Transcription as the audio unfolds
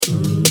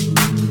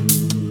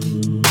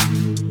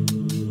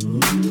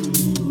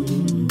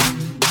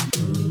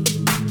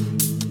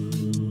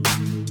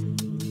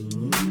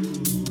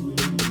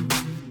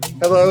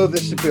Hello,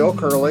 this is Bill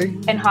Curley.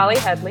 And Holly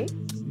Headley.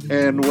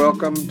 And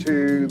welcome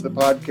to the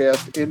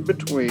podcast In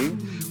Between,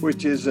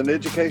 which is an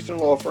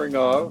educational offering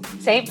of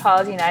St.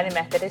 Paul's United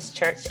Methodist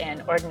Church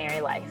and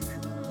Ordinary Life.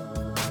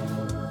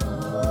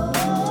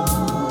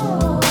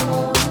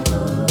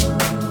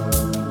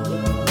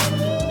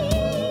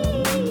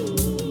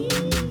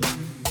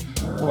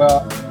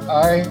 Well,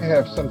 I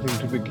have something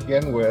to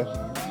begin with.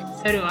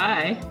 So do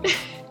I.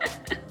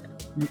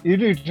 You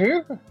do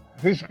too?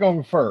 Who's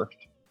going first?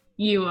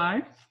 You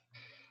are.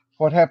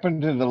 What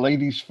happened to the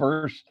ladies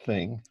first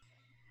thing?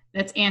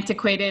 That's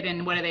antiquated,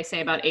 and what do they say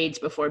about age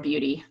before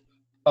beauty?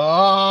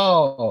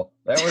 Oh,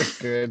 that was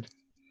good.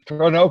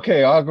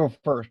 Okay, I'll go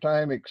first. I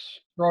am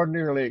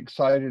extraordinarily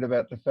excited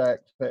about the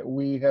fact that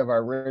we have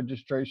our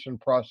registration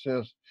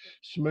process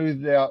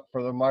smoothed out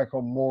for the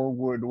Michael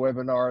Morwood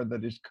webinar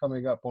that is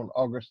coming up on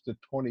August the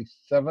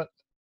 27th.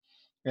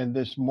 And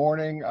this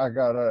morning I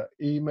got an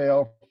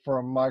email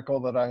from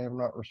Michael that I have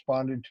not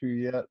responded to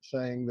yet,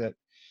 saying that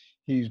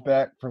he's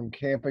back from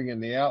camping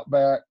in the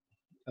outback,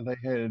 and they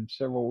had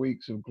several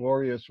weeks of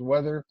glorious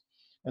weather,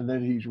 and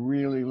that he's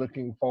really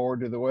looking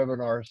forward to the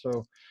webinar.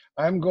 So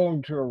I'm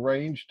going to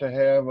arrange to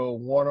have a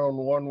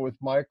one-on-one with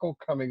Michael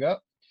coming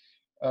up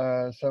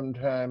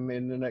sometime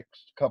in the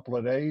next couple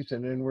of days,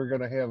 and then we're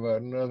going to have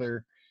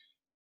another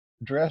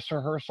dress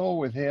rehearsal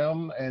with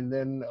him, and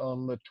then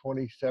on the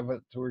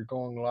 27th we're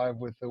going live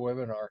with the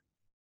webinar.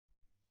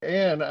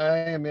 And I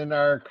am in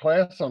our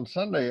class on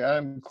Sunday.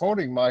 I'm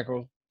quoting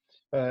Michael's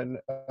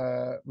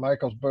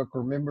book,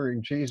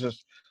 Remembering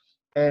Jesus.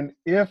 And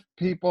if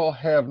people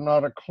have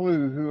not a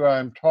clue who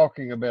I'm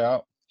talking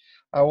about,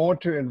 I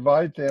want to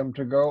invite them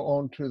to go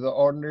onto the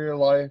Ordinary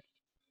Life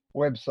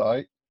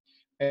website,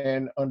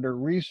 and under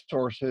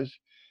resources,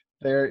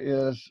 there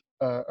is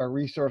a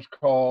resource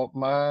called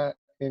My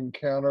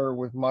Encounter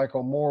with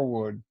Michael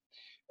Morwood.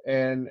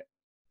 And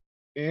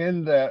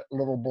in that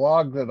little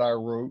blog that I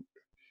wrote,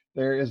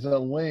 there is a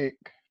link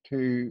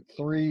to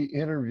 3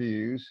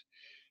 interviews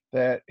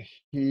that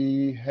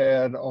he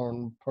had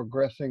on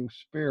Progressing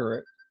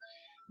Spirit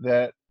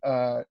that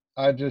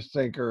I just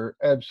think are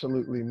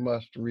absolutely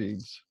must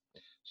reads.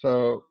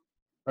 So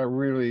I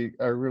really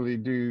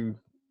do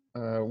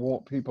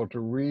want people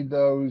to read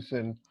those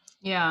and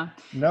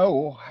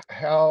know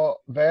how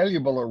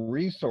valuable a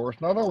resource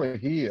not only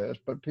he is,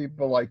 but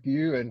people like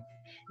you and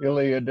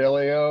Ilia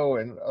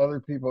Delio and other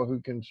people who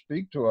can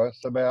speak to us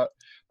about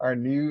our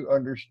new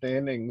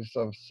understandings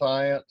of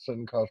science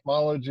and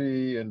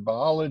cosmology and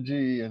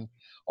biology and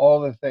all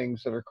the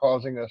things that are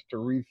causing us to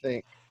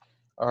rethink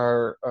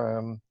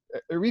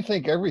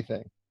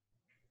everything.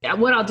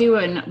 What I'll do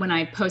when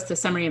I post the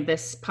summary of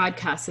this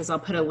podcast is I'll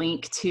put a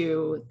link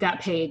to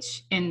that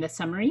page in the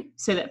summary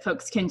so that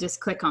folks can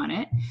just click on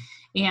it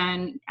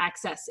and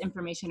access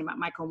information about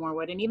Michael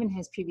Morwood and even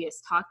his previous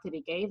talk that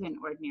he gave in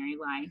Ordinary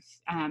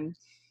Life.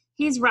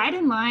 He's right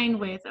in line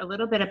with a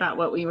little bit about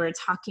what we were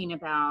talking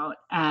about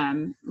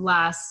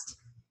last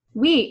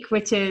week,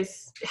 which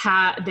is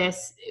how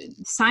this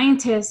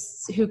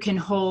scientists who can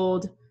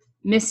hold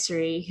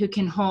mystery, who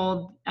can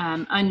hold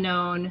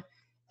unknown,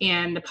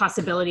 and the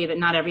possibility that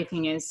not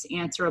everything is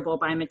answerable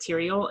by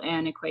material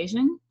and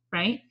equation,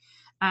 right,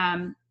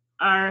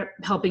 are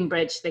helping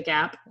bridge the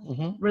gap.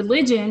 Mm-hmm.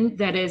 Religion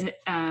that is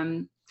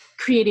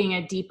creating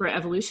a deeper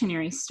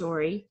evolutionary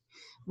story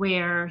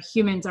where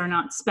humans are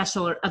not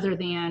special or other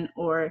than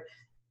or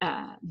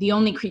the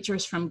only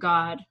creatures from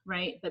God,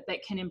 right, but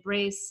that can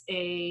embrace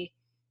a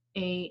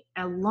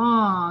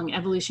long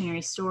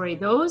evolutionary story.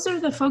 Those are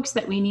the folks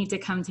that we need to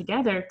come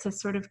together to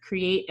sort of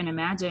create and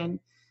imagine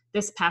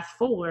this path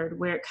forward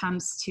where it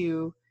comes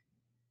to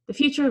the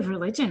future of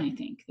religion, I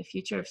think, the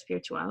future of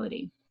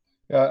spirituality.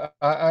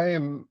 I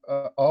am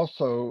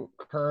also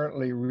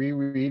currently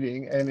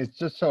rereading, and it's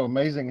just so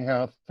amazing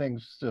how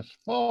things just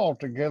fall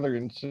together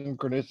in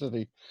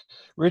synchronicity.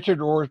 Richard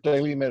Rohr's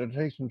daily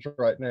meditations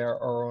right now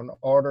are on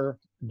order,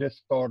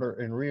 disorder,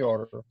 and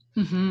reorder.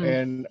 Mm-hmm.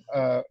 And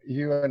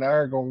you and I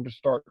are going to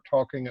start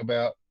talking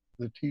about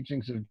the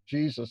teachings of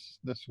Jesus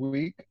this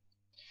week.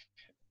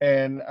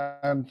 And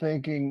I'm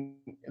thinking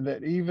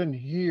that even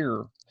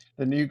here,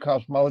 the new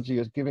cosmology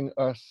is giving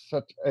us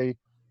such a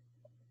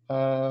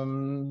I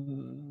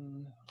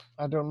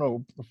don't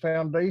know,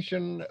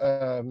 foundation,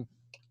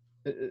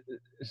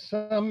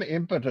 some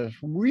impetus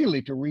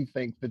really to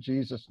rethink the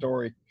Jesus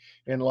story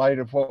in light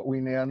of what we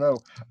now know.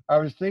 I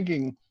was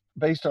thinking,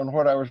 based on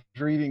what I was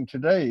reading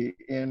today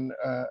in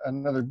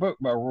another book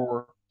by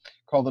Rohr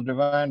called The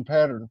Divine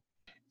Pattern,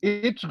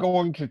 it's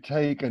going to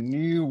take a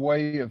new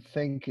way of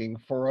thinking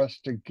for us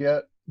to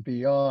get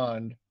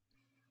beyond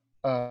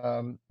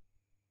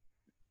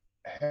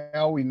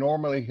how we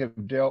normally have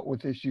dealt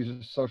with issues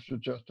of social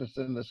justice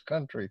in this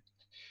country.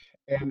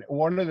 And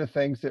one of the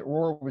things that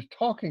Rohr was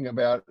talking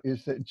about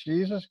is that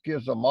Jesus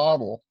gives a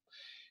model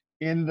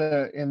in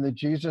the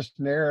Jesus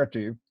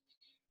narrative,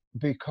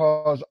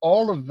 because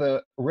all of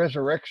the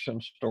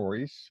resurrection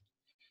stories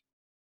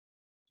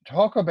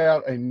talk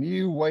about a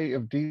new way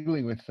of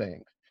dealing with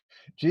things.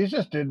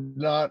 Jesus did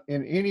not,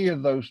 in any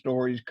of those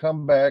stories,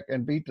 come back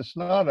and beat the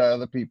snot out of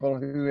the people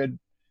who had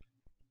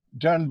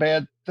done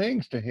bad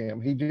things to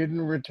him. He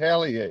didn't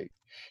retaliate.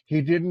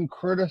 He didn't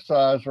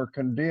criticize or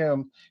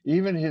condemn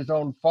even his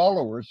own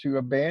followers who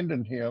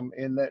abandoned him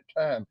in that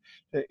time.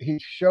 He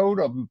showed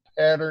a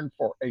pattern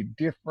for a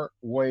different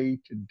way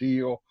to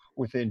deal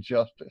with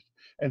injustice.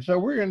 And so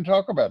we're going to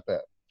talk about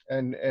that.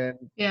 And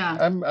Yeah.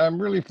 I'm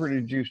really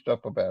pretty juiced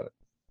up about it.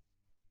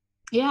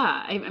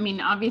 Yeah, I mean,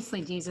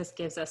 obviously Jesus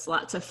gives us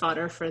lots of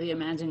fodder for the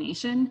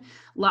imagination,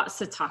 lots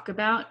to talk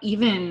about,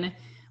 even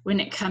when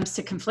it comes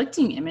to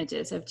conflicting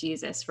images of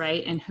Jesus,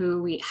 right? And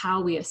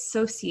how we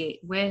associate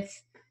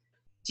with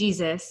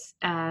Jesus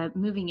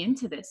moving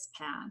into this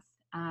path.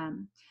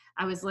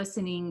 I was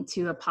listening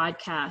to a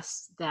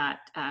podcast that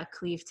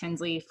Cleve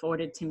Tinsley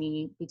forwarded to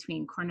me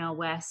between Cornel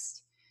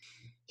West.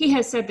 He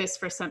has said this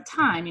for some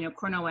time. You know,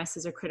 Cornel West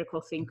is a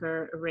critical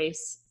thinker, a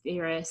race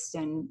theorist,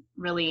 and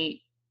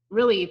really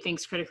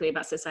thinks critically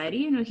about society.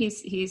 You know,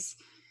 he's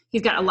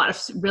got a lot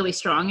of really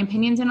strong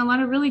opinions and a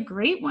lot of really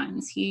great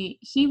ones.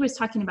 He was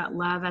talking about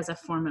love as a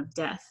form of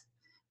death,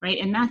 right?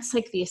 And that's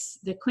like the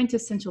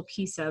quintessential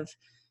piece of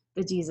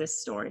the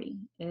Jesus story,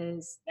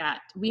 is that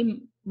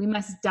we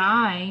must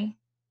die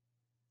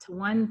to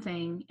one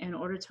thing in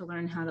order to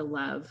learn how to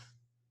love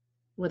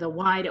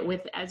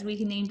with as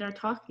we named our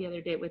talk the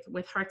other day,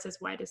 with hearts as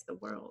wide as the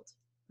world,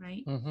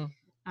 right?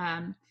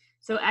 Mm-hmm.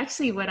 So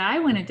actually what I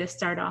wanted to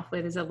start off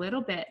with is a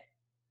little bit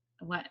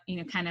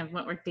kind of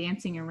what we're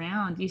dancing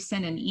around. You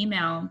sent an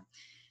email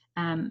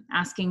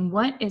asking,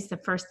 what is the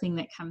first thing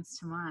that comes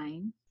to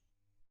mind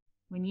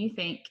when you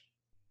think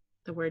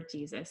the word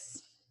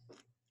Jesus?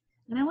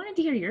 And I wanted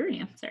to hear your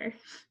answer,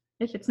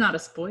 if it's not a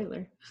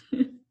spoiler.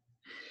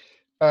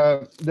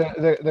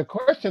 The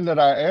question that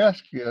I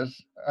ask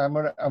is, I'm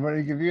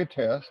gonna give you a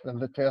test, and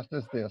the test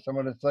is this: I'm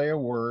gonna say a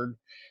word,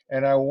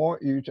 and I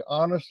want you to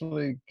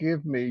honestly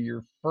give me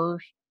the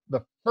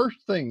first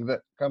thing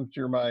that comes to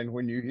your mind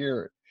when you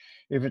hear it.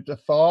 If it's a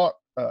thought,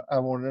 I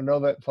want to know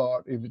that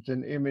thought. If it's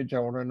an image, I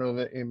want to know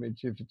that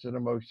image. If it's an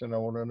emotion, I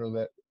want to know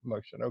that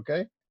emotion.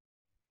 Okay?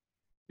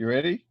 You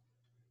ready?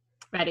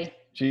 Ready.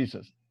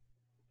 Jesus.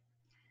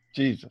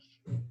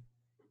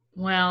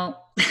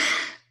 Well,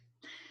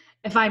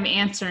 if I'm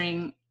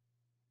answering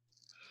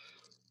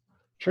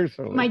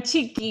Truthfully, my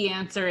cheeky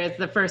answer is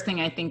the first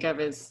thing I think of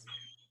is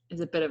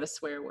a bit of a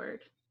swear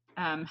word.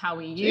 How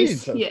we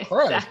use, Jesus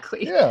Christ.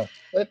 Exactly. Yeah,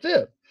 that's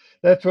it.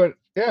 That's what.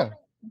 Yeah.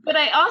 But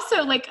I also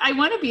I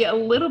want to be a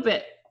little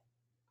bit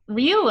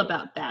real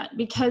about that,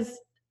 because,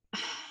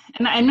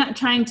 and I'm not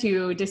trying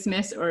to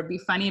dismiss or be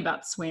funny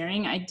about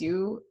swearing. I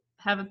do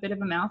have a bit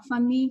of a mouth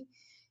on me.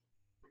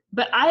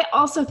 But I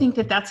also think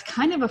that that's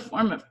kind of a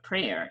form of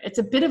prayer. It's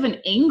a bit of an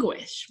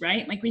anguish,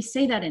 right? Like we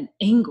say that in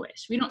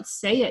anguish. We don't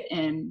say it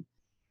in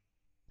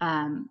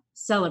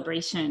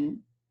celebration,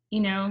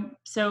 you know?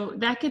 So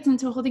that gets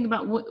into a whole thing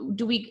about,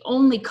 do we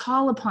only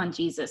call upon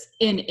Jesus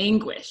in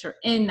anguish or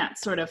in that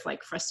sort of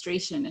like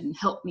frustration and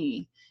help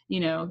me,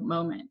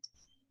 moment?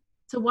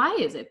 So why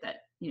is it that,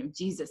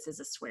 Jesus is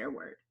a swear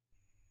word?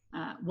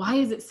 Why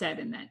is it said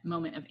in that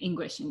moment of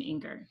anguish and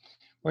anger?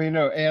 Well,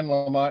 Anne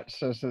Lamott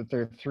says that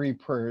there are 3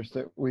 prayers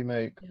that we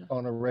make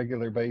on a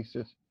regular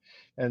basis,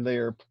 and they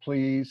are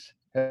please,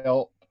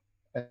 help,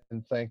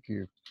 and thank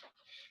you.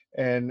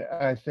 And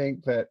I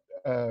think that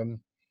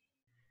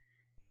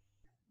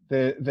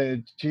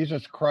the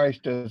Jesus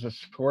Christ as a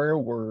swear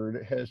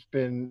word has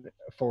been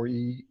for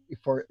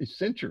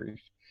centuries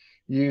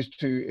used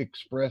to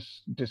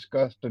express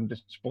disgust and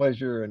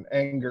displeasure and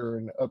anger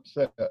and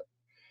upset.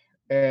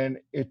 And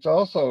it's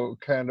also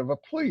kind of a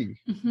plea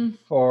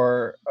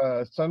for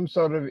some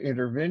sort of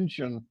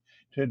intervention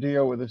to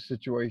deal with a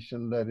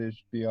situation that is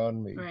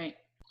beyond me. Right.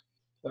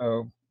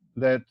 So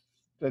that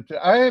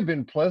I have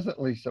been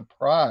pleasantly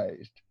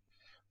surprised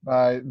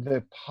by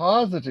the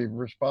positive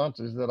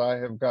responses that I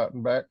have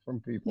gotten back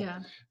from people. Yeah.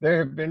 There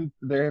have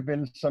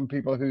been some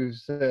people who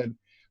said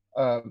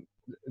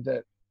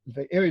that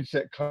the image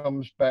that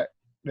comes back,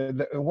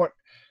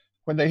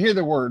 when they hear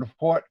the word,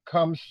 what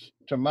comes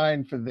to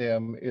mind for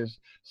them is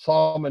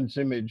Solomon's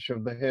image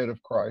of the head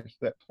of Christ,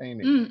 that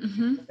painting.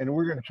 Mm-hmm. And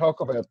we're going to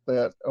talk about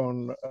that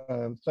on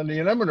Sunday.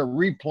 And I'm going to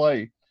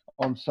replay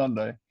on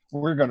Sunday.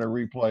 We're going to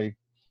replay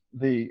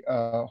the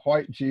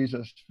White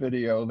Jesus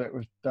video that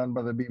was done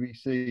by the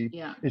BBC.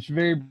 Yeah. It's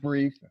very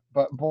brief,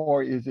 but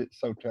boy, is it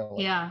so telling.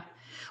 Yeah.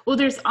 Well,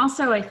 there's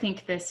also, I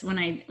think, this, when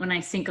I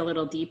sink a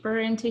little deeper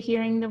into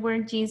hearing the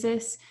word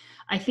Jesus,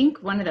 I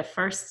think one of the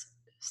first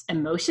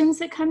emotions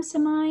that comes to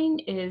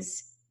mind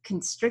is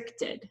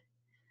constricted.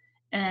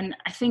 And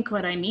I think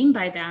what I mean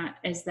by that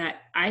is that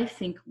I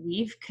think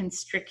we've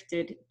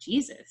constricted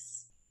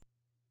Jesus.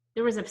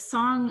 There was a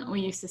song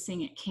we used to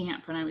sing at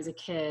camp when I was a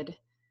kid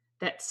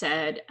that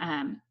said,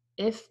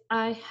 if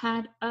I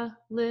had a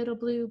little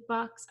blue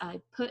box,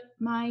 I'd put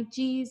my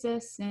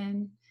Jesus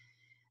in.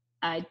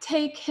 I'd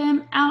take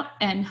him out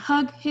and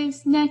hug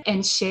his neck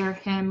and share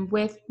him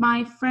with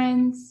my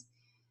friends.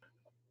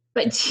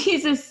 But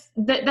Jesus,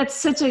 that's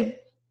such a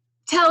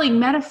telling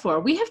metaphor.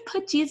 We have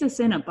put Jesus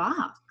in a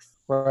box.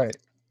 Right.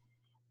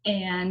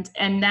 And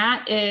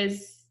that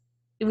is,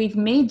 we've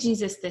made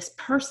Jesus this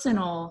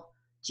personal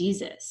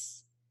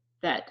Jesus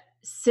that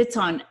sits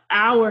on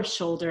our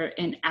shoulder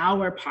in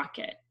our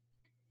pocket.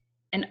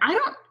 And I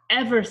don't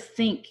ever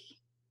think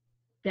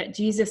that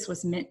Jesus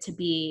was meant to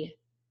be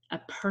a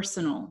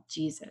personal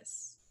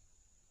Jesus.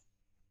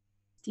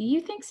 Do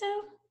you think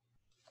so?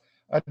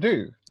 I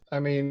do. I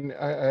mean,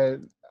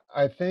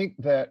 I think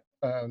that,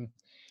 and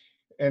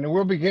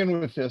we'll begin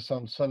with this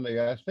on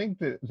Sunday. I think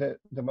that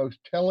the most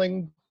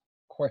telling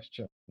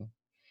question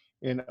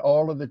in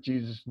all of the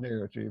Jesus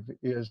narrative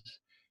is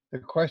the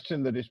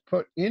question that is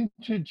put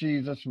into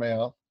Jesus'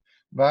 mouth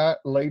by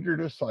later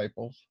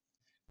disciples.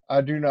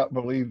 I do not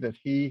believe that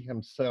he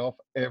himself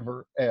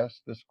ever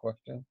asked this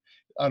question.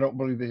 I don't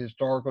believe the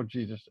historical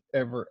Jesus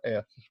ever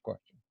asked this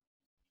question.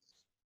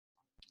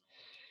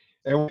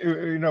 And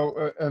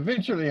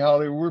eventually,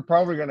 Holly, we're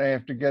probably going to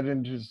have to get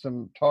into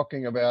some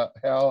talking about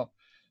how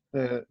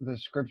the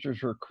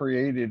scriptures were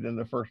created in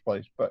the first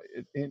place. But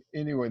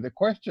anyway, the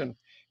question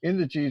in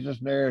the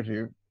Jesus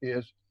narrative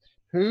is,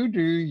 who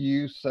do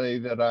you say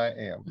that I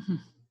am? Mm-hmm.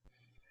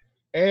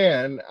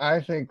 And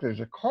I think there's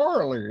a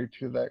corollary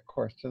to that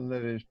question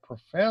that is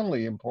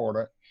profoundly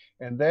important,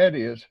 and that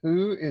is,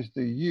 who is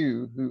the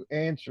you who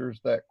answers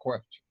that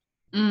question?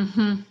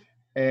 Mm-hmm.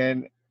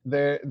 And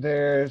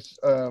there's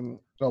a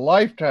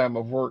lifetime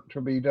of work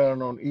to be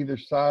done on either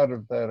side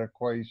of that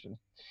equation.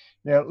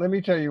 Now, let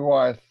me tell you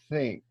why I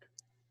think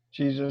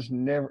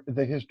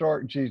the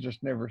historic Jesus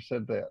never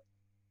said that.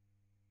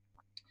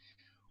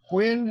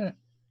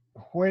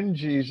 When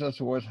Jesus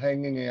was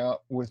hanging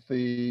out with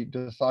the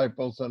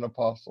disciples and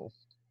apostles,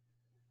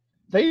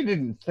 he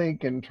didn't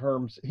think in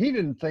terms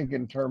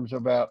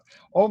about,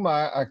 oh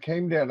my, I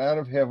came down out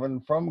of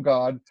heaven from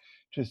God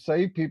to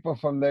save people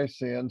from their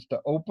sins,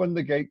 to open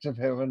the gates of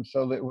heaven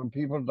so that when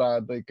people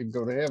died, they could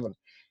go to heaven.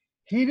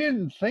 He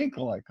didn't think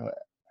like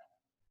that.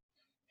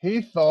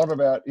 He thought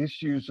about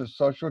issues of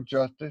social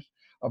justice,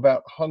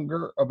 about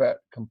hunger, about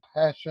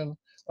compassion,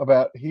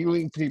 about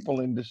healing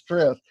people in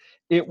distress.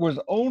 It was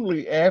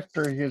only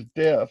after his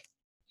death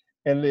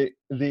and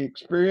the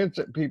experience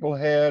that people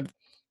had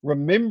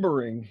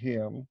remembering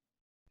him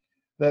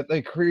that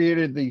they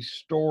created these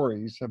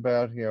stories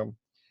about him.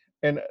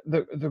 And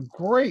the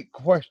great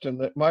question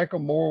that Michael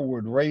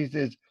Morwood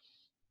raises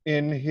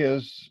in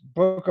his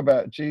book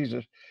about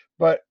Jesus,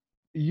 but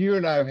you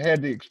and I have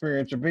had the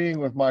experience of being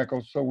with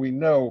Michael, so we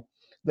know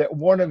that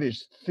one of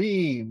his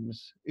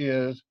themes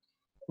is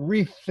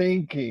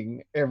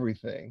rethinking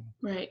everything.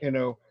 Right.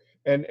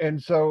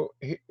 And so,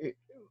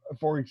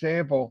 for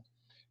example,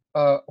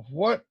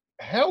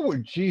 how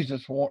would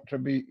Jesus want to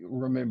be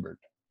remembered?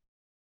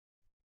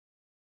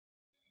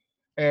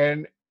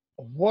 And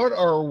what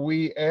are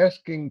we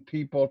asking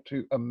people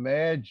to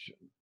imagine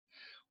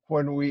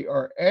when we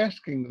are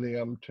asking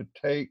them to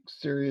take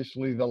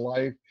seriously the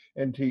life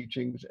and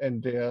teachings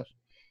and death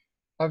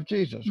of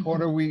Jesus?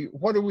 Mm-hmm.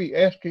 What are we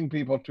asking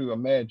people to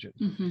imagine?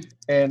 Mm-hmm.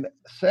 And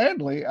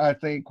sadly, I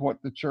think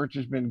what the church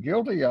has been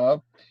guilty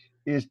of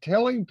is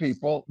telling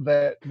people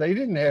that they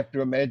didn't have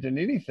to imagine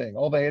anything.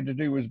 All they had to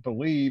do was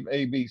believe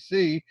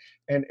ABC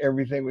and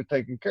everything was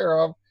taken care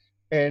of.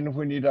 And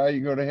when you die,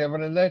 you go to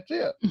heaven and that's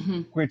it,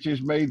 Mm-hmm. which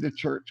has made the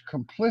church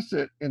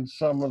complicit in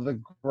some of the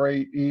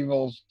great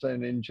evils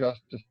and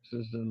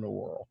injustices in the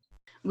world.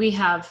 We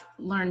have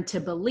learned to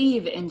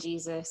believe in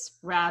Jesus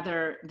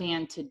rather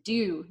than to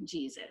do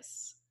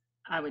Jesus,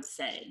 I would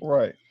say.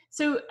 Right.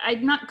 So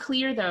I'm not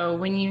clear, though,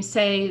 when you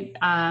say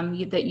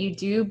that you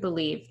do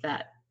believe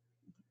that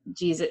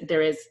Jesus,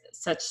 there is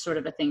such sort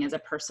of a thing as a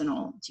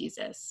personal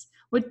Jesus.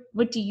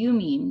 What do you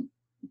mean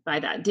by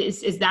that?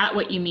 Is that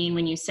what you mean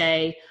when you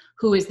say,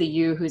 who is the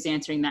you who's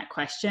answering that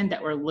question,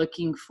 that we're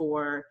looking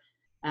for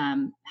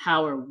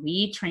how are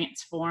we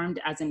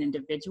transformed as an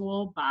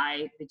individual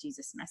by the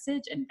Jesus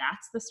message? And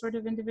that's the sort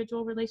of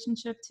individual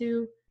relationship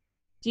to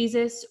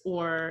Jesus?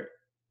 Or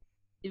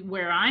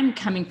where I'm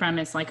coming from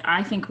is like,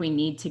 I think we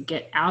need to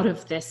get out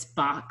of this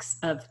box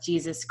of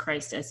Jesus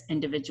Christ as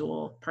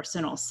individual,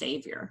 personal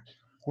savior.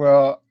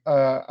 Well,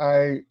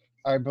 I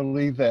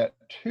believe that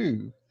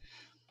too,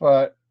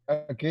 but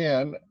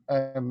again,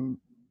 I'm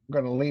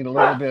going to lean a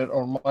little bit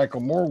on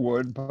Michael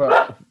Morwood,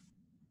 but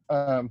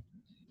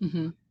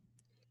Mm-hmm.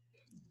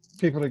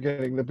 people are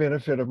getting the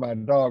benefit of my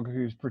dog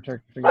who's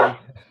protecting me.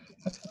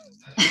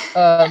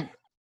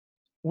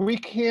 We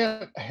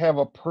can't have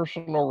a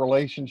personal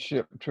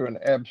relationship to an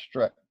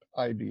abstract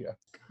idea.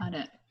 Got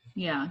it.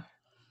 Yeah.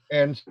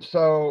 And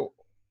so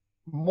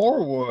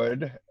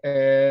Morwood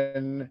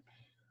and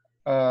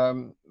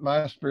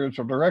my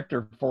spiritual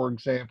director, for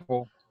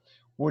example,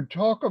 would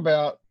talk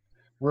about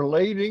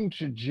relating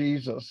to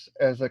Jesus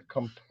as a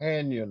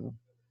companion,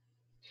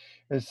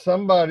 as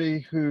somebody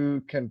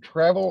who can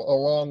travel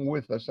along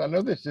with us. I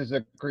know this is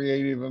a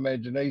creative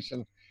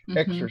imagination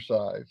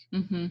exercise,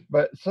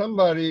 but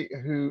somebody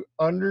who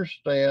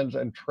understands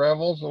and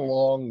travels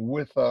along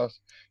with us,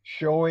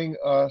 showing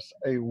us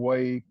a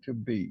way to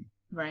be.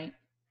 Right.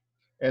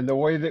 And the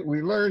way that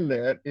we learn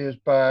that is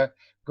by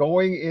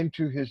going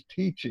into his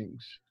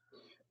teachings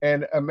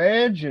and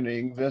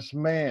imagining this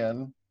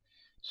man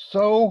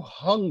so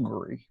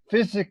hungry,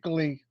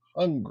 physically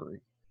hungry,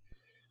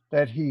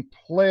 that he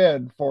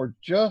pled for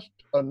just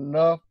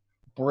enough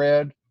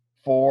bread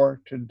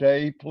for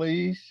today,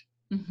 please.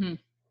 Mm-hmm.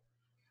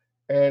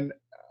 And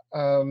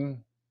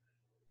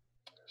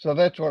so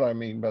that's what I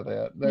mean by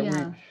that. That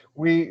Yeah.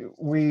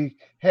 we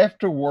have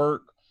to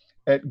work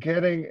at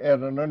getting at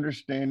an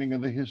understanding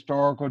of the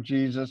historical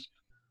Jesus,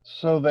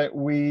 so that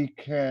we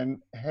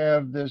can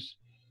have this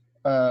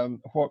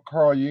what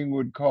Carl Jung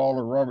would call,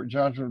 or Robert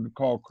Johnson would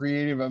call,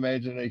 creative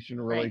imagination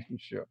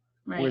relationship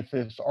Right. with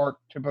this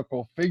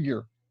archetypical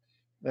figure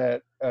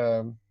that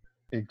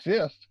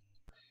exists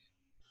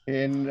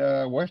in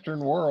Western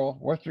world,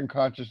 Western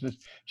consciousness.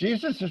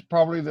 Jesus is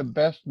probably the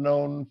best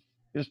known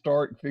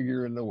historic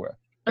figure in the West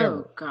ever.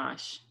 Oh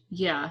gosh.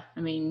 Yeah.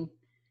 I mean,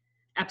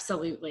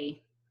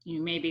 absolutely. You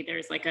know, maybe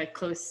there's like a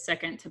close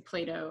second to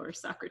Plato or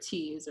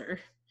Socrates, or,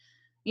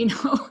 you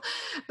know,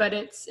 but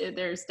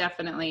there's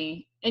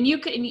definitely, and you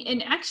could,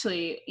 and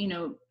actually, you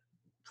know,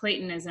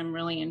 Platonism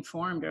really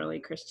informed early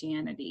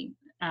Christianity.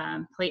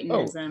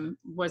 Platonism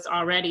was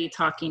already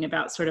talking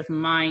about sort of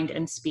mind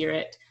and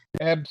spirit.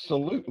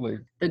 Absolutely.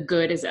 The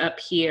good is up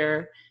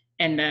here,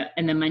 and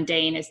the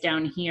mundane is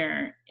down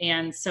here.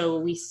 And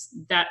so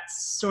that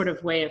sort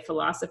of way of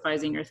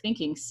philosophizing or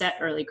thinking set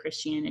early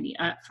Christianity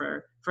up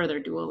for further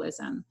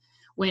dualism.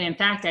 When in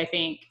fact, I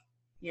think,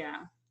 yeah,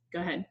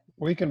 go ahead.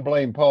 We can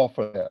blame Paul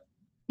for that.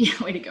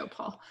 Yeah, way to go,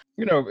 Paul.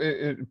 You know,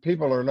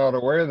 people are not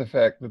aware of the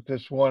fact that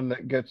this one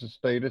that gets the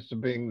status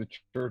of being the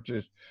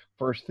church's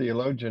first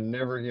theologian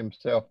never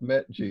himself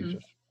met Jesus.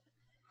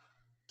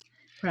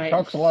 Mm-hmm. Right.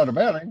 Talks a lot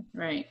about him.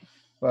 Right.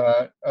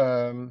 But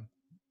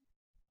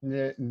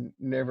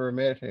never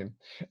met him.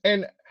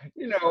 And,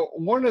 you know,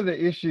 one of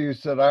the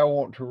issues that I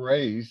want to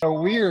raise, so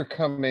we are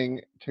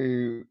coming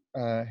to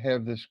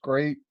have this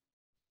great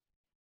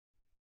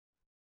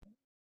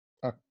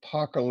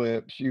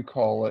apocalypse, you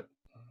call it,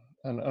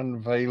 an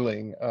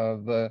unveiling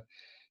of the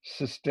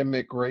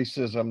systemic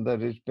racism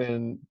that has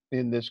been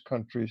in this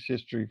country's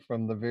history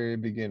from the very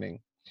beginning.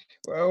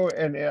 Well,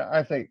 and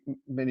I think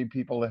many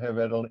people that have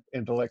at an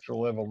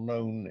intellectual level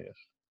known this.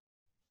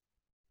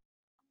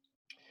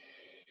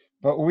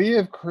 But we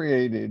have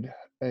created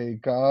a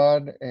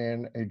God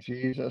and a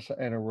Jesus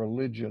and a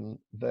religion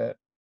that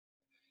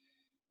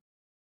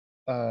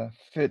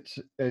fits,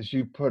 as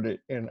you put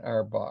it, in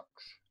our box.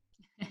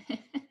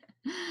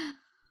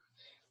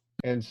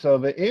 And so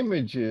the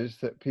images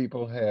that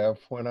people have,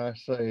 when I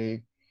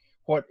say,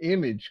 what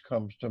image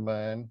comes to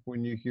mind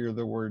when you hear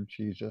the word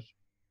Jesus,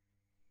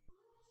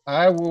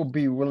 I will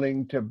be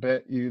willing to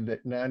bet you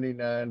that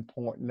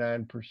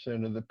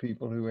 99.9% of the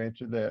people who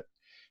answer that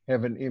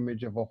have an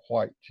image of a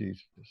white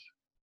Jesus.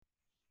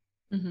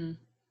 Mm-hmm.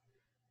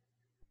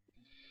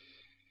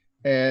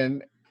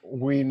 And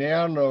we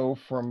now know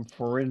from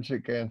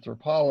forensic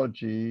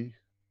anthropology,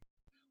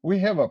 we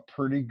have a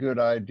pretty good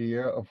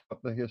idea of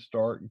what the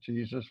historic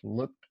Jesus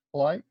looked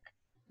like.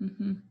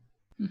 Mm-hmm.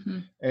 Mm-hmm.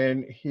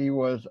 And he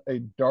was a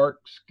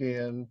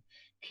dark-skinned,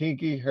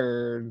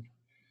 kinky-haired,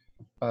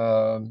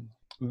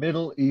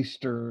 Middle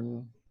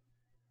Eastern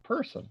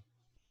person.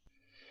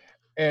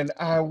 And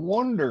I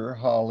wonder,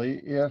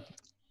 Holly, if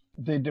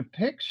the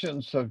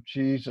depictions of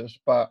Jesus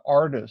by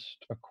artists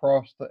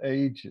across the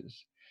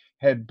ages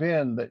had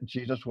been that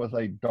Jesus was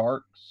a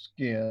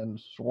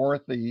dark-skinned,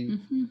 swarthy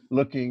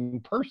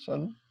looking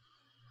person,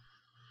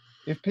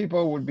 if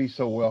people would be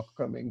so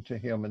welcoming to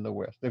him in the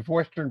West, if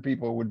Western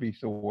people would be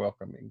so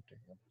welcoming to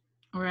him.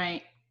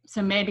 Right.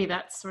 So maybe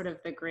that's sort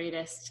of the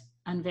greatest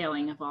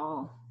unveiling of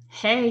all.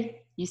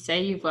 Hey, you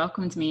say you've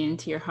welcomed me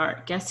into your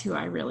heart. Guess who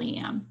I really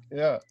am?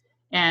 Yeah.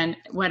 And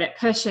what it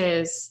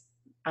pushes,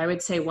 I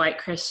would say, white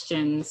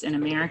Christians in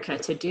America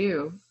to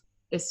do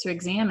is to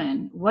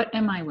examine, what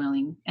am I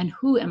willing and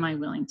who am I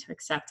willing to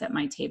accept at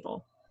my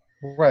table?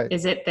 Right.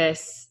 Is it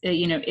this,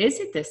 is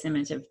it this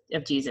image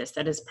of Jesus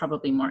that is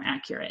probably more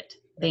accurate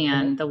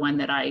than the one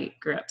that I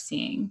grew up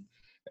seeing?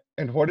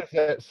 And what does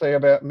that say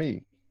about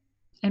me?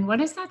 And what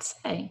does that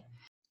say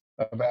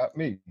about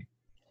me?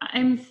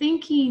 I'm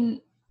thinking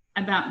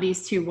about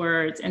these two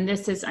words, and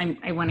this is,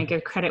 I want to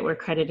give credit where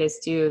credit is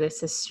due.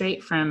 This is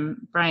straight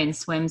from Brian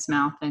Swim's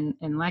mouth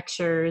in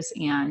lectures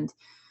and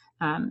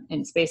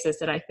in spaces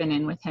that I've been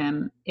in with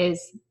him,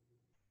 is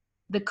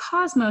the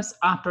cosmos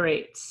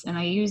operates, and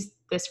I use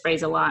this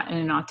phrase a lot, in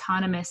an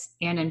autonomous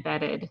and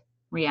embedded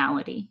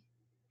reality.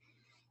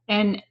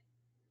 And,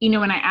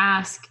 when I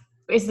ask,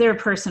 is there a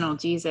personal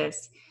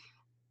Jesus?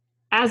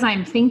 As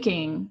I'm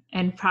thinking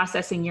and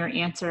processing your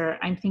answer,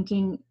 I'm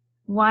thinking,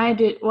 why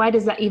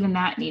does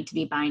that need to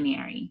be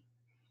binary?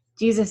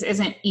 Jesus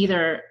isn't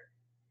either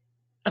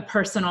a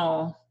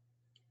personal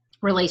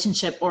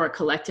relationship or a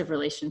collective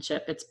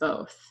relationship. It's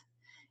both.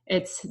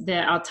 It's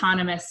the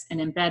autonomous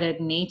and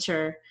embedded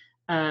nature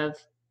of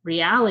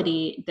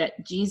reality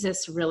that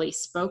Jesus really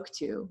spoke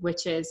to,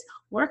 which is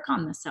work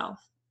on the self.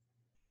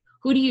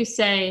 Who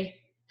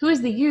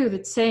is the you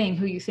that's saying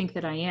who you think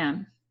that I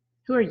am?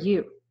 Who are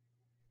you?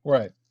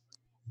 Right.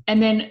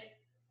 And then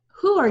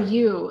who are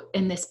you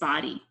in this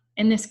body,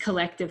 in this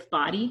collective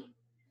body?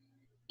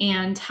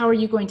 And how are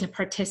you going to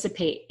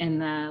participate in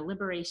the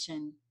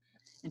liberation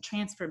and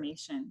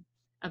transformation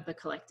of the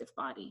collective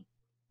body?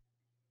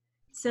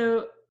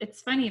 So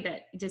it's funny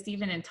that just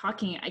even in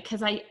talking,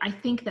 because I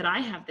think that I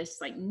have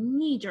this like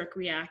knee-jerk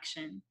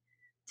reaction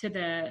to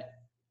the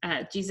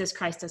Jesus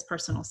Christ as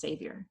personal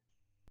savior.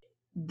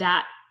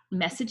 That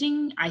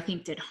messaging, I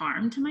think, did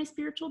harm to my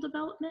spiritual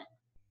development.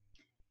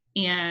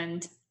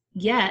 And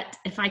yet,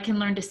 if I can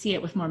learn to see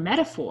it with more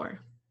metaphor,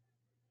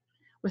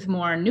 with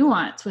more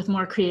nuance, with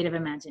more creative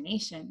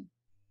imagination,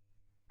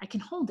 I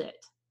can hold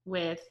it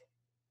with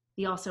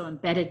the also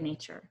embedded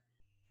nature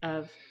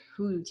of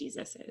who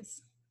Jesus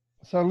is.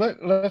 So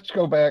let's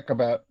go back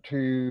about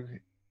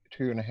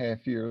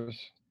 2.5 years.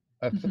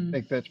 I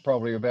think that's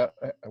probably about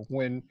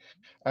when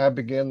I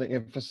began the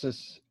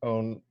emphasis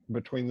on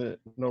between the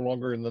no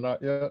longer and the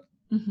not yet.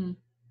 Mm-hmm.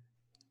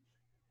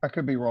 I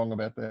could be wrong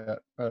about that,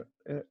 but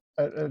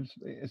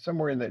it's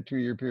somewhere in that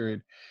 2-year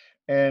period.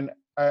 And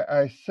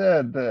I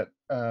said that,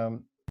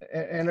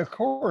 and of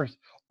course,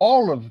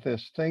 all of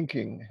this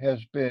thinking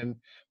has been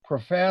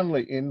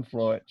profoundly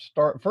influenced,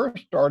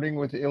 first starting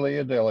with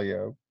Ilia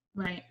Delio,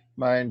 Right.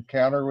 my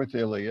encounter with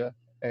Ilia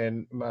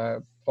and my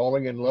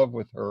falling in love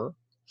with her.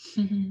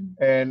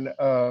 Mm-hmm. And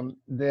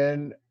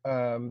then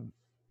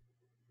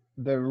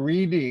the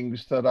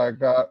readings that I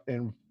got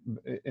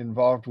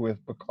involved with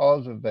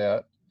because of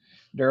that,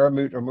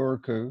 Daramut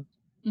Amurku,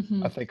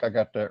 Mm-hmm. I think I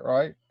got that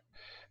right.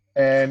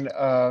 And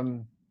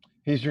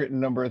he's written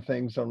a number of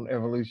things on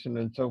evolution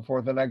and so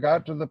forth. And I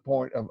got to the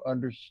point of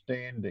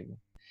understanding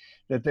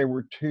that there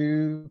were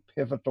two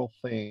pivotal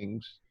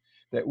things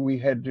that we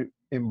had to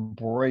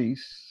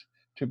embrace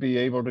to be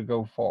able to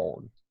go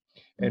forward.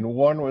 And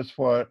one was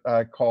what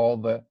I call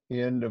the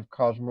end of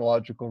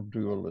cosmological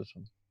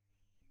dualism.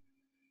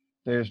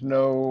 There's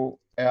no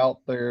out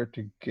there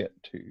to get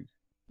to.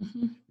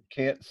 Mm-hmm. You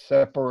can't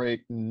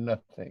separate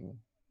nothing.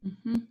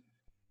 Mm-hmm.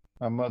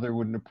 My mother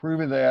wouldn't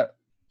approve of that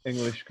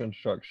English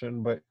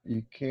construction, but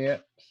you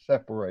can't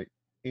separate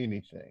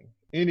anything,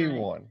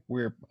 anyone. Right.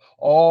 We're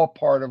all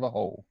part of a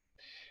whole.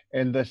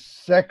 And the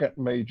second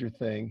major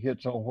thing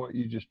hits on what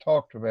you just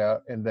talked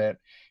about, and that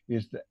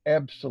is the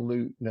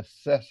absolute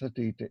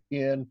necessity to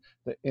end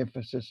the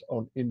emphasis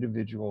on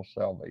individual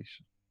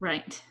salvation.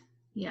 Right.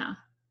 Yeah.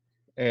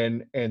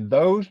 And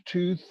those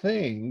two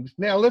things.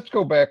 Now let's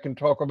go back and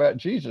talk about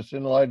Jesus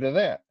in light of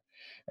that.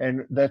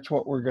 And that's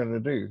what we're going to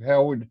do.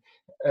 How would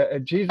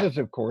Jesus,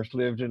 of course,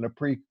 lived in a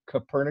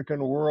pre-Copernican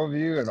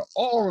worldview, and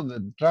all of the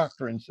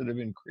doctrines that have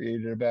been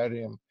created about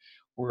him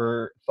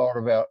were thought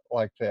about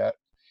like that.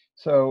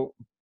 So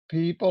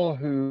people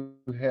who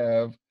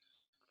have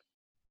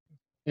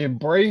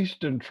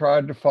embraced and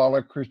tried to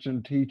follow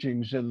Christian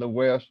teachings in the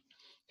West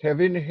have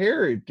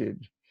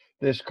inherited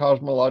this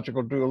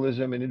cosmological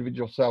dualism and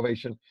individual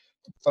salvation.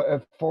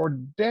 For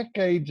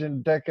decades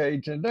and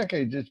decades and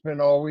decades, it's been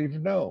all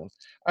we've known.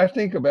 I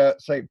think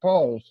about St.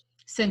 Paul's.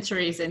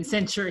 Centuries and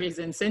centuries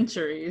and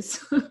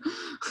centuries.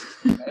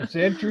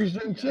 Centuries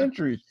and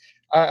centuries.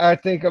 I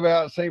think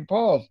about St.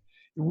 Paul's.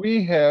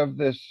 We have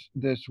this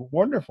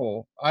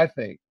wonderful, I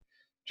think,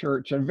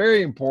 church and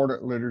very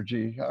important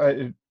liturgy.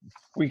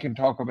 We can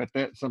talk about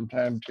that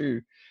sometime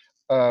too.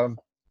 The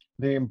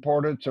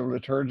importance of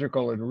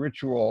liturgical and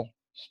ritual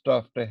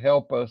stuff to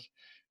help us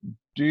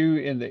do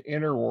in the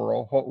inner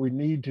world what we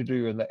need to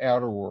do in the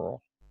outer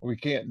world. We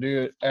can't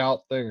do it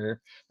out there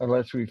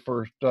unless we've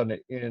first done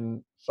it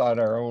inside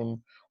our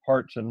own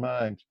hearts and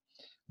minds.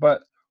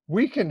 But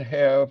we can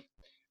have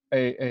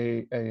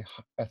a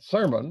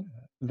sermon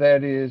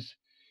that is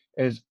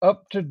as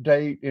up to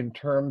date in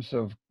terms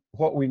of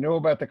what we know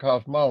about the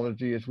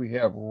cosmology as we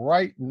have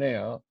right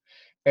now.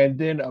 And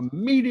then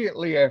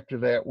immediately after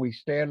that, we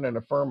stand and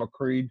affirm a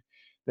creed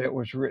that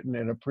was written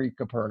in a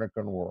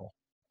pre-Copernican world.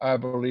 I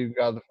believe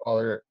God the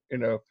Father,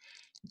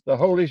 the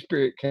Holy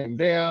Spirit came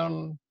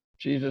down,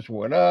 Jesus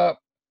went up,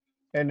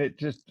 and it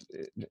gives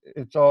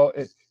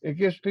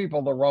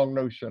people the wrong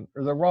notion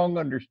or the wrong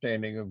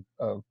understanding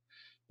of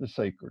the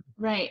sacred.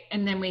 Right.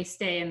 And then we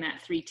stay in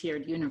that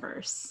 3-tiered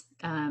universe.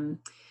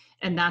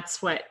 And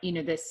that's what,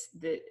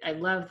 I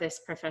love this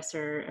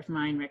professor of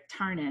mine, Rick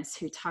Tarnas,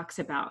 who talks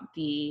about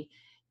the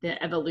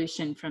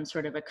evolution from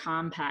sort of a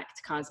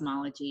compact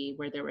cosmology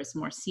where there was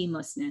more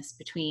seamlessness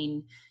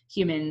between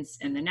humans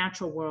and the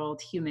natural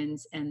world,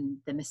 humans and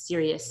the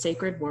mysterious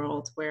sacred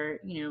world, where,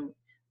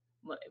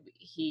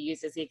 he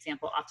uses the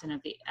example often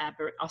of the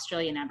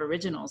Australian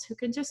Aboriginals who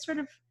can just sort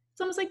of, it's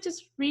almost like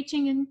just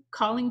reaching and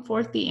calling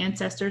forth the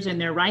ancestors,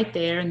 and they're right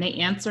there and they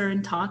answer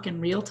and talk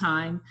in real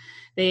time.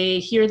 They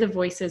hear the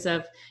voices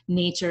of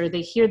nature,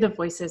 they hear the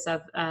voices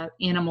of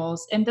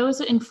animals, and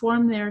those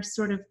inform their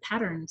sort of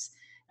patterns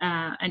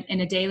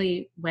in a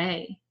daily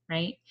way,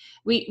 right?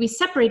 We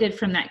separated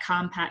from that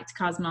compact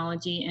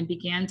cosmology and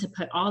began to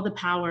put all the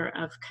power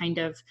of kind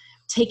of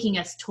taking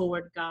us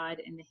toward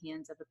God in the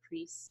hands of a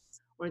priest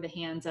or the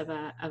hands of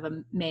a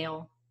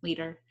male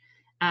leader.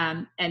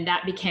 And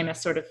that became a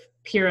sort of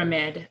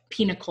pyramid,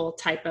 pinnacle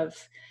type of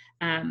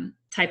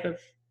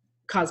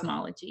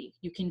cosmology.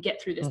 You can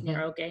get through this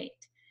narrow gate.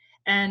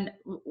 And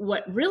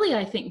what really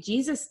I think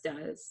Jesus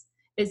does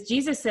is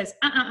Jesus says,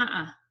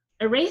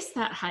 erase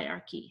that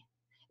hierarchy.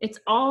 It's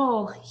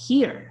all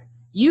here.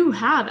 You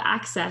have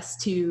access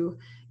to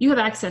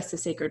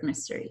sacred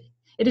mystery.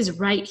 It is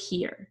right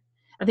here.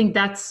 I think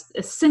that's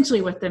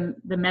essentially what the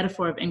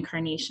metaphor of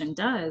incarnation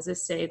does,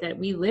 is say that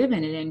we live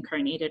in an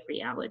incarnated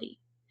reality.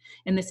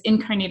 And this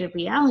incarnated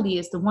reality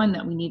is the one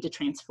that we need to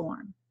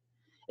transform.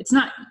 It's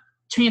not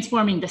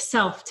transforming the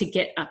self to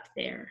get up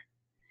there.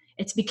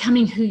 It's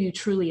becoming who you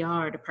truly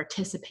are to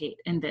participate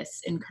in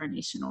this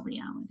incarnational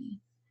reality.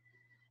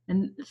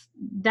 And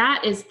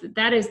that is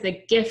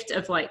the gift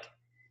of, like,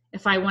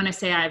 if I want to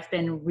say I've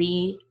been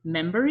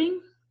remembering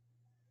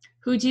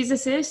who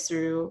Jesus is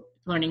through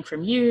learning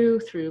from you,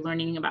 through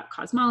learning about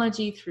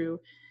cosmology, through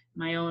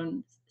my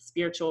own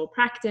spiritual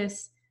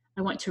practice,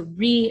 I want to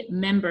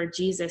remember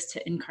Jesus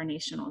to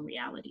incarnational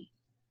reality.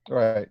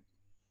 Right.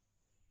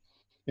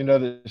 You know,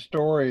 the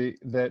story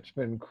that's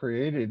been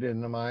created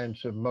in the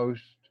minds of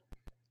most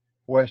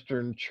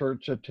Western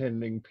church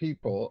attending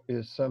people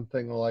is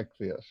something like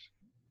this.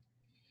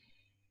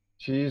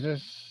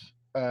 Jesus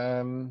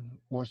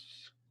was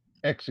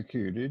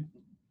executed,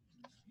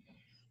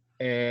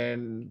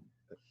 and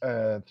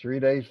 3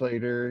 days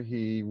later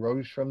he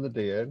rose from the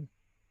dead,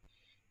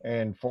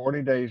 and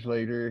 40 days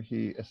later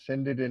he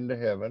ascended into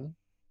heaven,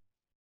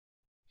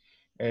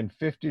 and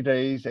 50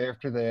 days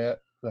after that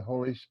the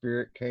Holy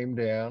Spirit came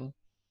down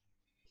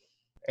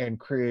and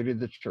created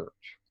the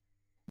church.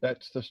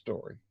 That's the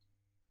story.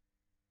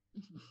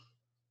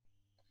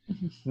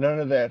 None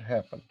of that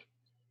happened.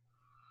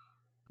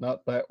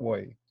 Not that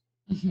way.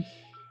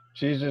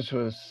 Jesus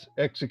was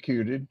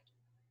executed.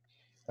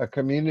 A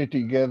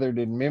community gathered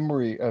in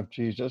memory of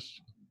Jesus,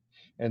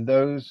 and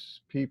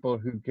those people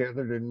who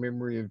gathered in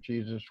memory of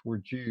Jesus were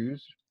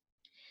Jews.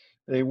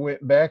 They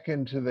went back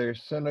into their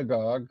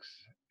synagogues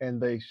and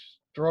they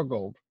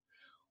struggled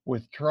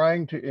with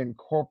trying to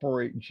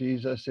incorporate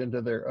Jesus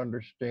into their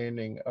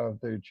understanding of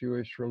their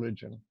Jewish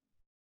religion.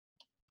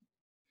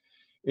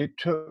 It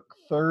took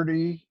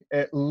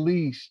at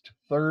least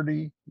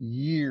 30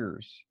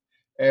 years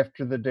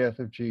after the death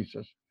of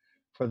Jesus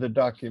for the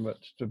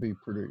documents to be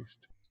produced.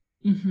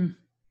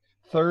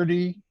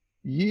 30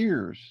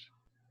 years.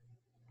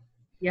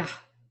 Yeah.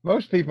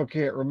 Most people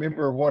can't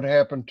remember what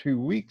happened 2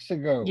 weeks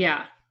ago.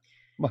 Yeah.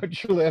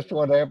 Much less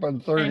what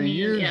happened 30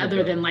 years ago.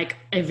 Other than like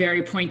a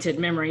very pointed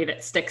memory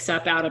that sticks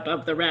up out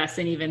above the rest.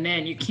 And even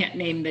then you can't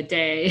name the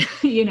day,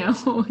 you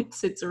know,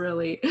 it's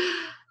really,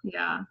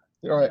 yeah.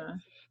 All right. Yeah.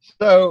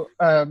 So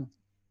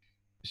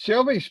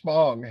Shelby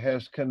Spong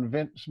has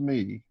convinced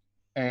me,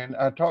 and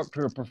I talked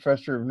to a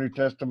professor of New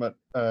Testament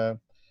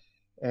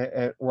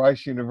at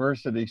Rice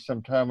University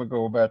some time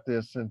ago about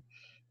this, and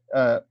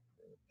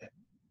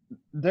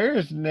there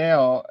is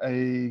now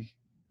a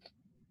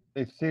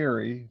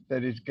theory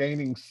that is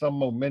gaining some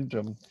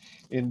momentum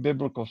in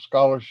biblical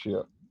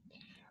scholarship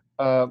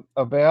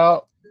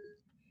about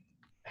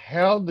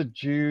how the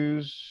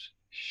Jews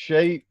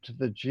shaped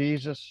the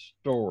Jesus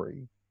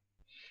story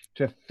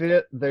to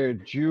fit their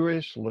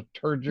Jewish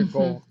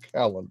liturgical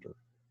calendar.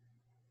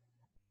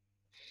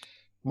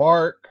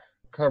 Mark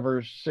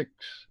covers 6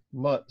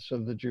 months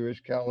of the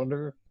Jewish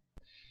calendar.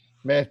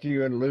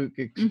 Matthew and Luke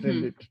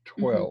extend it to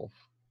 12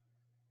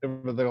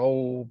 over the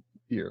whole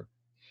year.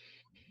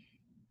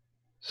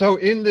 So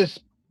in this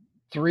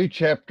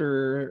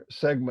 3-chapter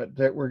segment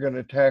that we're going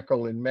to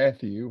tackle in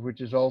Matthew, which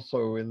is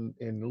also in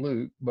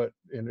Luke, but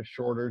in a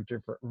shorter,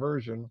 different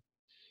version,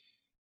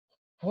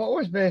 what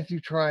was Matthew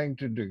trying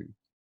to do?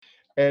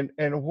 And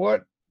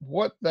what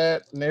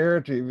that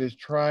narrative is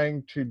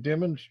trying to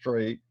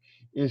demonstrate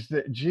is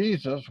that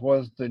Jesus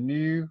was the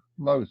new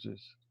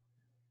Moses,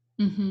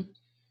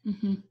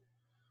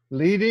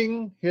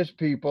 leading his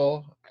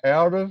people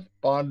out of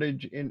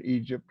bondage in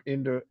Egypt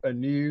into a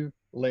new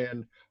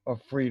land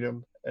of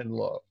freedom and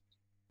love.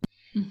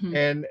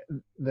 And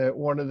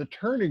one of the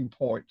turning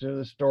points in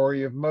the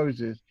story of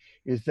Moses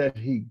is that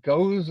he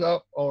goes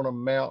up on a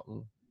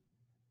mountain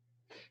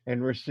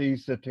and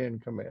receives the 10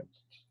 Commandments.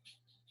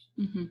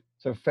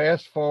 So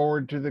fast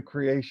forward to the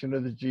creation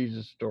of the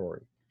Jesus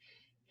story.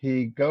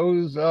 He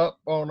goes up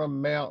on a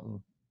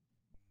mountain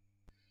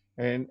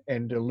and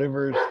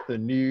delivers the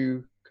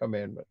new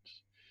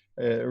commandments.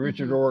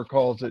 Richard Orr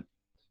calls it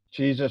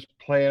Jesus'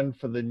 plan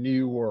for the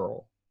new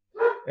world.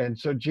 And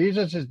so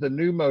Jesus is the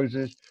new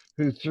Moses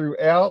who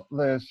throughout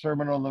the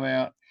Sermon on the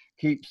Mount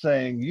keeps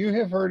saying, you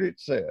have heard it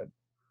said.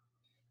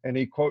 And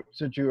he quotes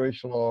the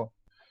Jewish law,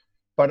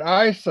 but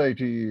I say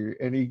to you,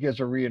 and he gives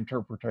a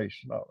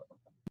reinterpretation of it.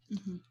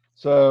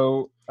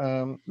 So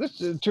this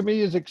to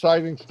me is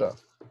exciting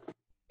stuff.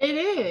 It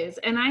is.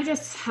 And I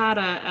just had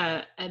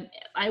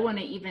I want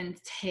to even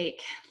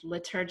take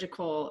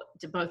liturgical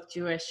to both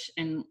Jewish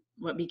and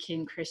what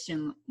became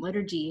Christian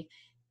liturgy.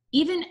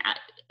 Even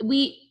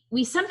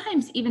we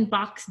sometimes even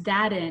box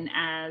that in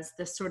as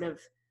the sort of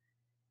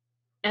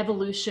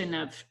evolution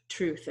of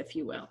truth, if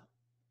you will.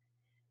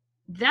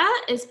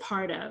 that is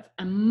part of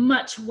a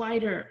much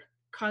wider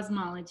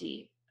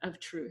cosmology of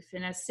truth.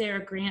 And as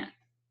Sarah Grant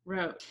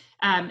wrote,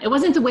 it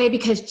wasn't the way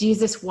because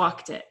Jesus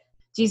walked it.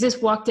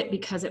 Jesus walked it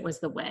because it was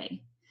the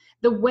way.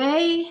 The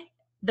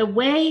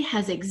way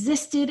has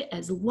existed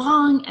as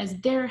long as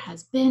there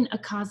has been a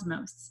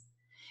cosmos.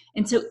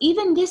 And so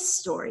even this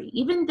story,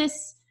 even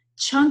this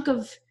chunk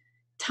of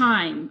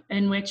time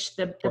in which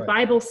the Right.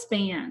 Bible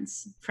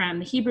spans from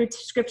the Hebrew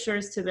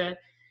scriptures to the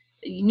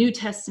New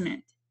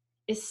Testament,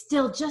 is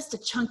still just a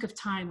chunk of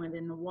time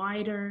within the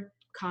wider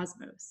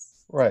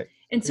cosmos. Right.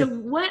 And so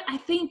what I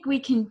think we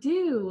can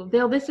do,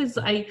 Bill, this is,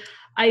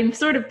 I'm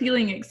sort of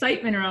feeling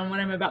excitement around what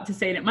I'm about to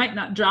say, and it might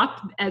not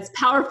drop as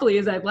powerfully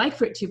as I'd like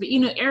for it to, but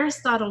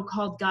Aristotle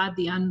called God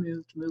the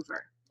unmoved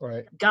mover.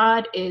 Right.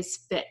 God is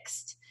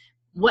fixed.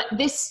 What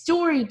this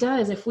story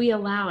does, if we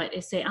allow it,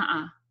 is say,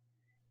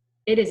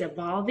 it is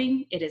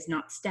evolving. It is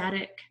not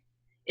static.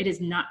 It is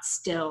not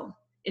still.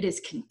 It is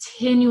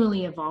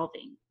continually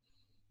evolving.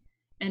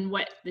 And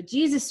what the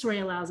Jesus story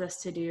allows us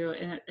to do,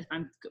 and if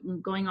I'm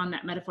going on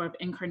that metaphor of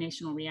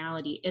incarnational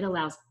reality, it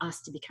allows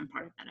us to become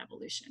part of that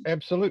evolution.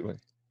 Absolutely.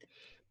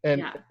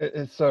 And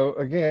so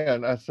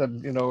again, I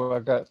said, I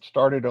got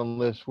started on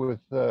this with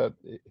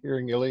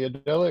hearing Ilia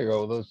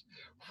Delio, those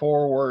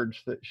 4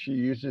 words that she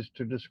uses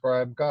to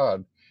describe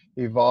God: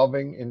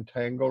 evolving,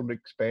 entangled,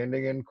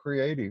 expanding, and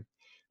creative.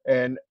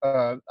 And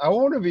I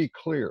want to be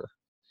clear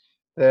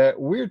that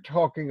we're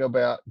talking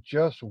about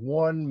just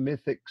one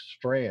mythic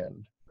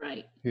strand.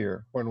 Right.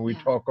 Here, when we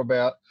talk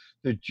about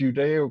the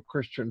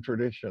Judeo-Christian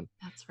tradition.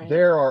 That's right.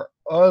 There are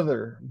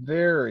other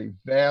very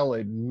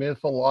valid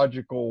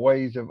mythological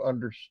ways of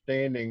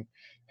understanding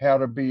how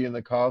to be in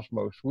the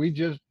cosmos. We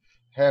just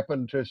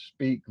happen to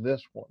speak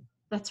this one.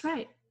 That's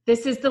right.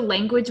 This is the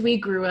language we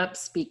grew up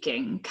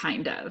speaking,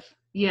 kind of.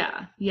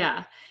 Yeah.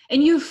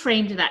 And you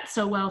framed that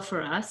so well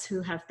for us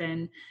who have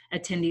been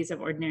attendees of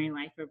Ordinary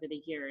Life over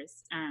the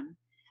years.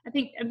 I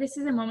think this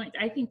is a moment,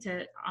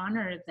 to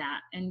honor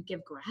that and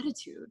give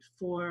gratitude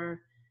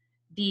for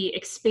the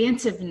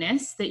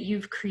expansiveness that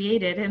you've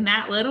created in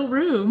that little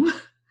room.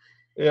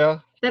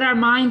 Yeah. That our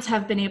minds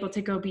have been able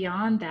to go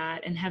beyond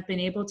that and have been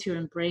able to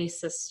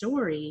embrace a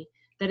story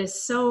that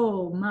is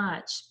so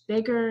much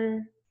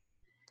bigger,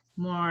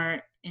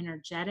 more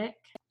energetic,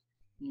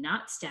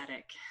 not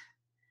static,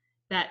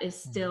 that is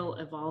still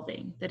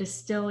evolving, that is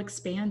still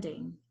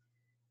expanding.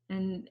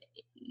 And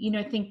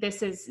I think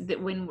this is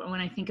that when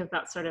I think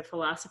about sort of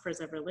philosophers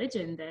of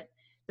religion, that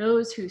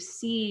those who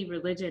see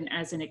religion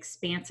as an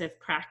expansive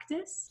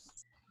practice,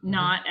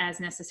 not as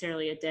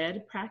necessarily a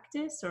dead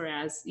practice, or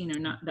as,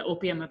 not the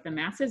opium of the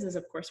masses, is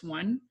of course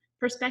one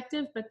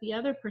perspective, but the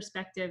other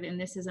perspective, and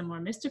this is a more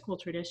mystical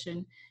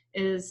tradition,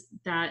 is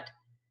that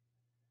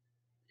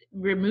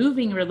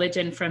removing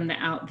religion from the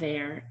out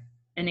there,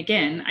 and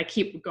again, I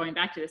keep going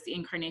back to this, the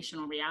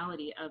incarnational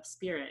reality of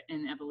spirit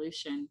and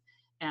evolution.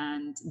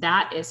 And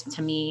that is,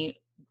 to me,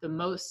 the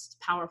most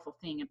powerful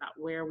thing about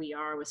where we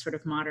are with sort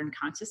of modern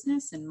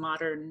consciousness and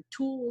modern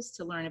tools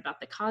to learn about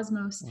the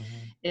cosmos,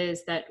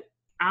 is that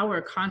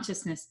our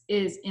consciousness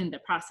is in the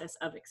process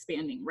of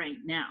expanding right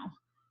now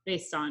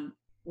based on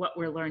what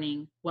we're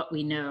learning, what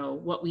we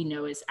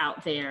know is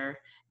out there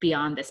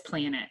beyond this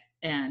planet,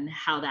 and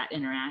how that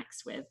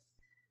interacts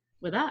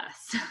with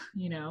us,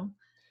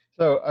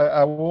 So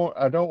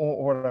I don't want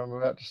what I'm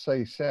about to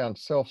say sound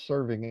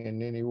self-serving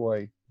in any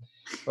way.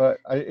 But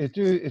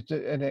it's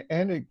an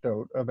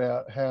anecdote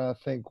about how I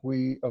think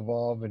we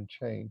evolve and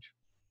change.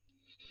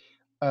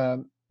 I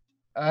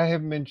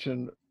have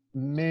mentioned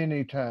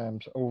many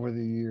times over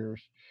the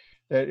years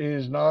that it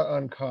is not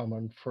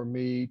uncommon for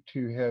me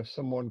to have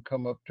someone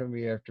come up to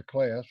me after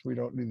class. We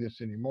don't do this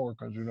anymore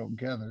because we don't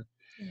gather.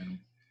 Yeah.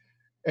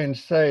 And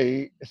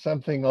say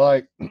something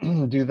like,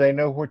 do they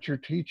know what you're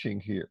teaching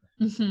here?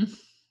 Mm-hmm.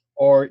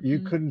 Or you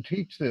couldn't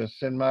teach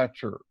this in my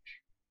church.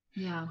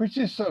 Yeah. Which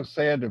is so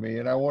sad to me.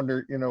 And I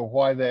wonder,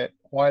 why that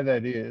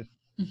is.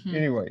 Mm-hmm.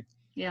 Anyway.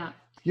 Yeah.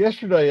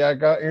 Yesterday, I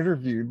got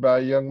interviewed by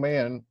a young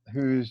man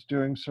who's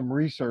doing some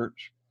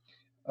research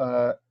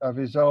of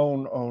his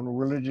own on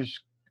religious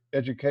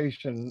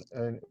education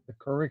and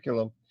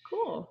curriculum.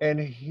 Cool. And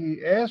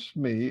he asked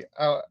me,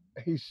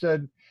 he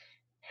said,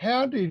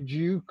 how did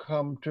you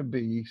come to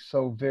be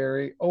so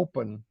very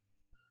open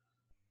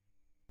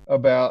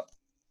about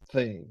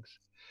things?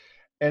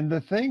 And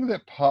the thing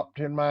that popped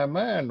in my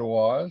mind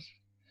was,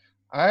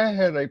 I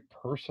had a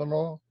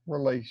personal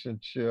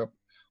relationship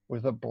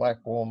with a Black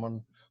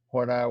woman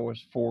when I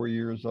was 4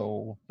 years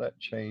old that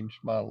changed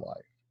my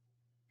life.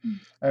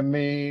 I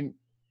mean,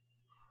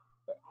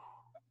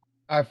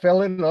 I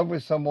fell in love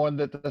with someone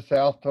that the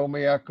South told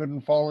me I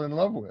couldn't fall in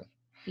love with.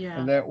 Yeah.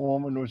 And that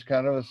woman was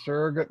kind of a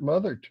surrogate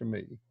mother to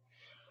me.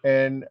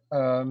 And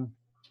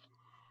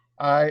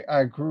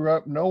I grew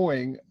up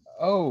knowing,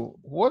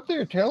 what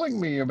they're telling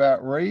me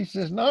about race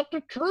is not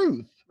the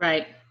truth.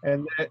 Right.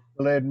 And that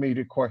led me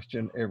to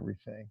question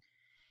everything.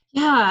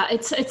 Yeah,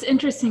 it's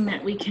interesting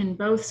that we can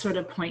both sort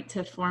of point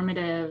to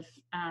formative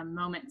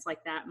moments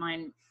like that.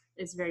 Mine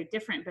is very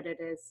different, but it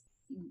is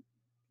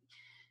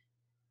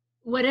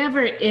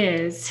whatever it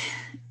is,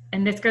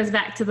 and this goes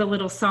back to the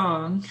little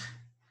song,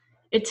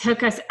 it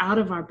took us out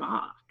of our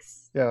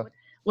box. Yeah.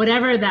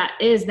 Whatever that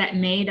is that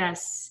made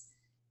us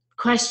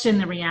question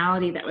the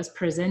reality that was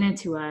presented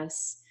to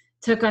us,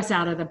 took us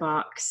out of the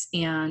box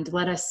and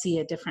let us see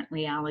a different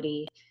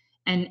reality.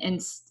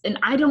 And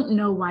I don't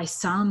know why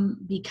some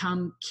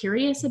become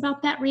curious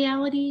about that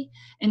reality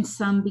and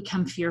some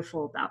become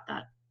fearful about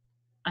that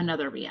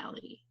another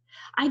reality.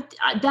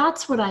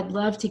 That's what I'd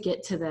love to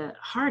get to the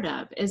heart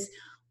of, is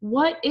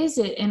what is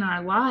it in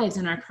our lives,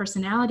 in our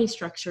personality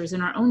structures,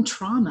 in our own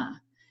trauma,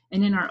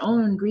 and in our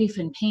own grief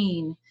and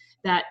pain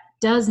that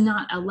does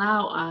not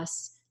allow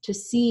us to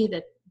see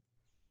that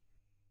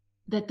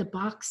the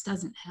box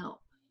doesn't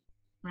help,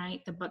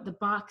 right? But the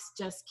box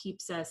just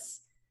keeps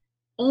us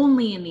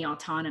only in the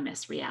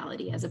autonomous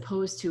reality as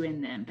opposed to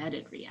in the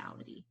embedded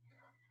reality.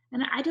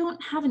 And I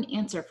don't have an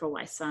answer for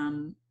why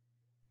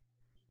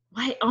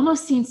it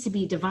almost seems to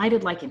be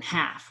divided like in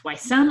half, why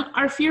some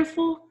are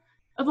fearful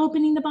of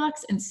opening the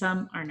box and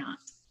some are not.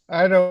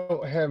 I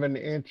don't have an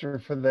answer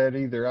for that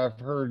either. I've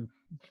heard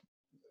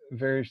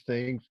various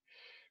things.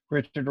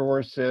 Richard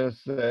Rohr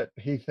says that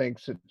he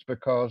thinks it's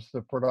because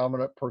the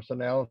predominant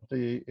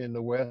personality in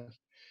the West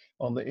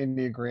on the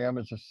Enneagram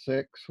is a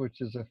 6,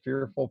 which is a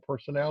fearful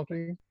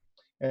personality.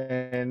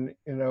 And,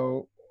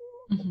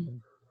 Mm-hmm.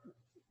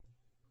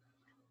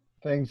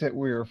 things that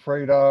we're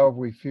afraid of,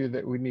 we feel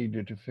that we need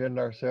to defend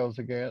ourselves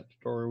against,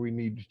 or we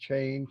need to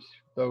change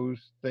those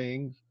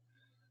things.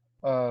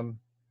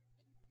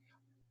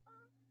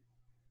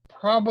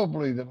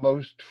 Probably the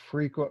most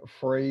frequent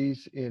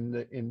phrase in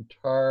the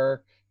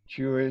entire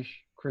Jewish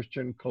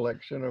Christian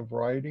collection of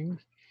writings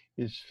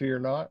is fear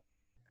not,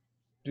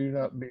 do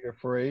not be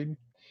afraid.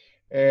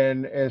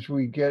 And as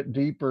we get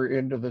deeper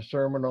into the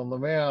Sermon on the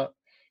Mount,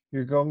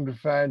 you're going to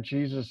find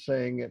Jesus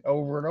saying it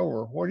over and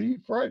over. What are you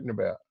frightened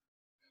about?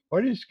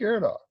 What are you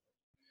scared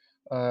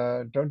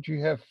of? Don't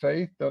you have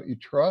faith? Don't you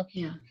trust?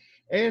 Yeah.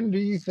 And do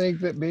you think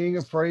that being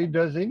afraid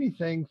does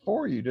anything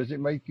for you? Does it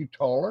make you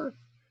taller?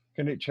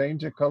 Can it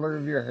change the color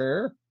of your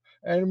hair?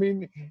 And I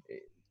mean,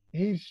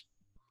 he's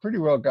pretty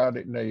well got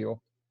it nailed.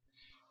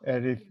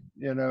 And if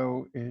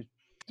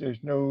there's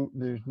no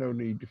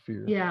need to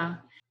fear. Yeah.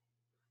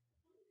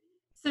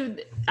 So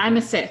I'm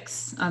a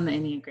 6 on the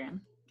Enneagram.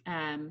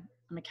 I'm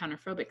a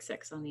counterphobic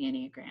 6 on the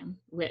Enneagram,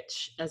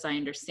 which, as I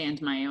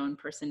understand my own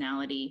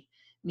personality,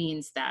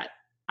 means that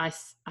I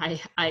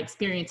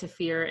experience a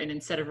fear, and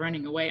instead of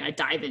running away, I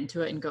dive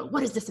into it and go,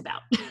 what is this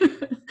about?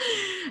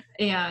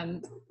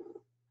 And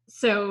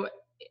so,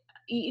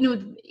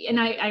 and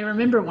I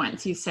remember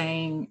once you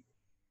saying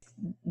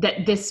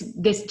that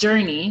this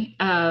journey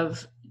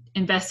of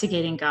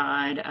investigating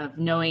God, of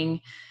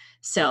knowing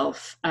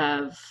self,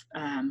 of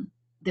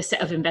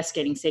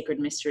investigating sacred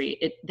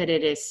mystery, that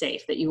it is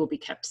safe, that you will be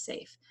kept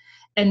safe.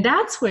 And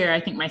that's where I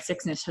think my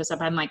 6ness shows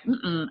up. I'm like,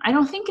 I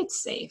don't think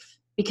it's safe,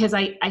 because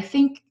I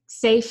think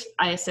safe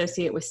I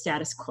associate with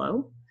status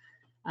quo.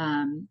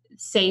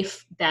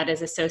 Safe that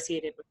is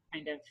associated with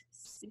kind of,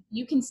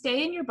 you can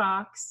stay in your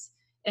box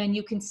and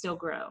you can still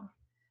grow.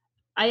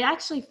 I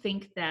actually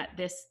think that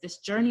this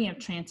journey of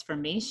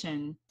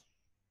transformation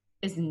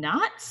is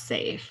not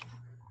safe.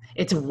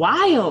 It's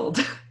wild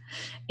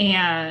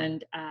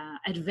and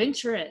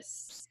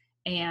adventurous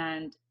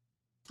and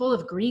full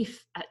of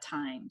grief at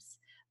times.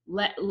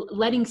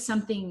 Letting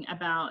something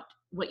about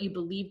what you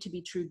believe to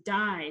be true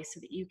die so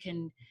that you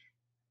can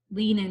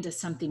lean into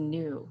something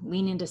new,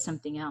 lean into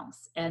something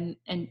else. And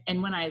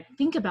when I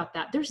think about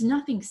that, there's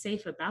nothing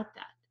safe about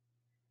that.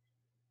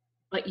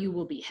 But you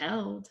will be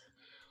held.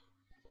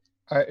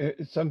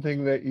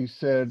 Something that you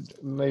said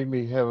made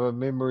me have a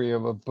memory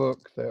of a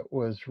book that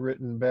was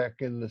written back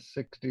in the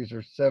 60s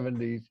or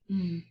 70s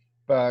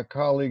by a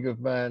colleague of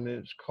mine.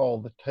 It's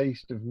called The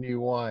Taste of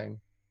New Wine.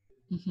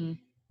 Mm-hmm.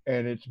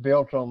 And it's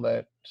built on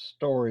that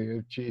story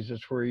of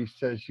Jesus where he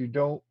says, you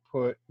don't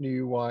put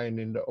new wine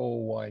into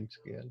old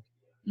wineskin.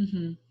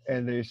 Mm-hmm.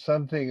 And there's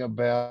something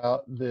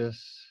about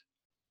this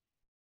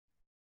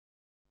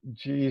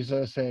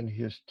Jesus and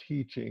his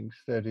teachings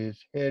that is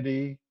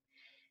heady,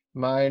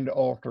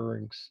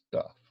 mind-altering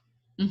stuff.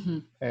 Mm-hmm.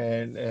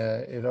 And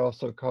it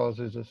also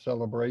causes a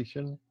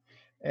celebration,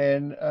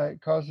 and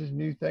it causes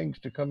new things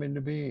to come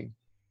into being.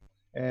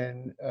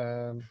 And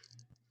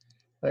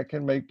that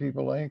can make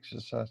people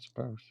anxious, I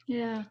suppose.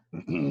 Yeah.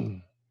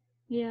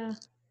 Yeah.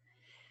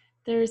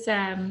 There's,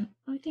 I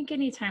think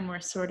anytime we're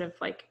sort of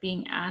like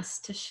being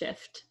asked to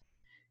shift,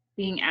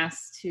 being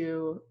asked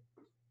to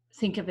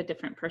think of a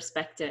different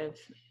perspective,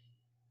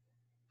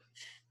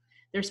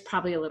 there's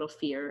probably a little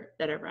fear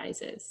that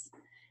arises.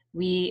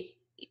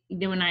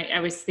 When I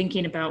was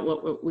thinking about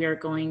what we are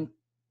going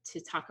to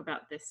talk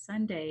about this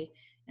Sunday,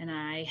 and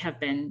I have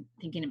been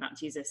thinking about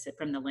Jesus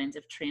from the lens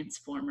of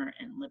transformer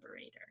and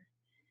liberator.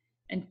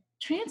 And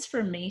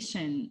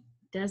transformation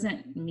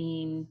doesn't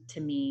mean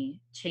to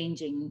me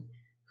changing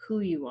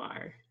who you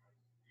are,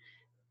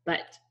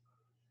 but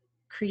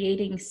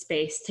creating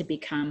space to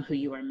become who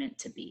you are meant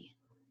to be.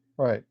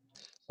 Right.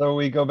 So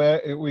we go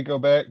back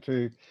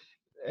to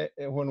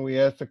when we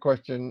ask the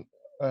question,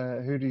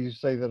 who do you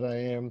say that I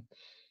am?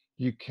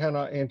 You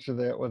cannot answer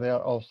that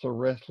without also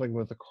wrestling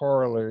with the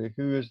corollary.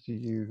 Who is the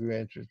you who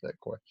answers that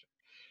question?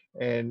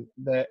 And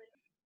the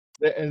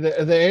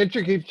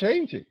answer keeps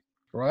changing,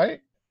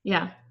 right?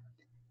 Yeah.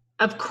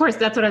 Of course,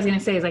 that's what I was going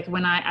to say, is like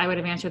when I would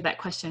have answered that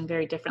question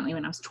very differently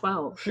when I was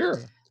 12 Sure.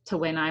 to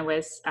when I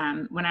was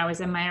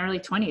in my early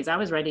 20s. I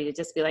was ready to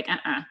just be like,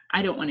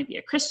 I don't want to be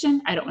a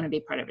Christian. I don't want to be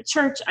part of a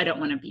church. I don't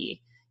want to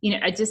be,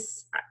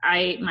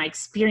 my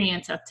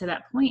experience up to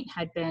that point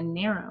had been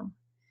narrow.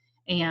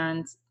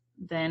 And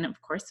then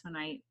of course, when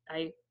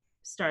I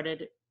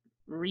started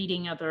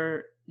reading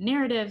other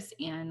narratives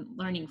and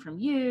learning from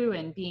you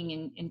and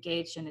being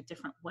engaged in a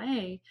different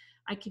way,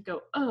 I could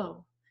go,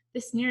 oh,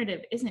 this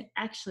narrative isn't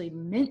actually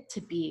meant to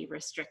be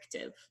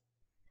restrictive.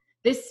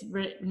 This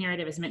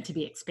narrative is meant to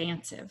be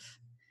expansive.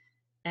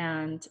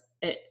 And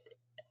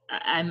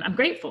I'm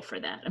grateful for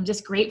that. I'm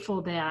just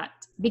grateful that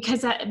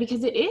because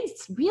it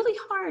is really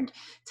hard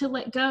to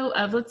let go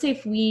of. Let's say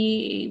if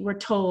we were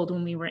told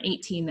when we were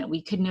 18 that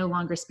we could no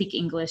longer speak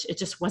English, it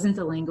just wasn't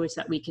the language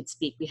that we could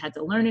speak. We had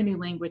to learn a new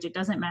language. It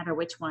doesn't matter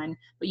which one,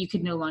 but you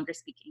could no longer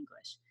speak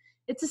English.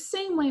 It's the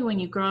same way when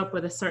you grow up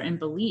with a certain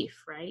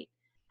belief, right?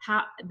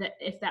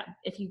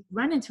 If you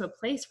run into a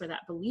place where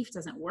that belief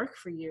doesn't work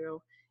for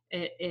you,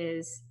 it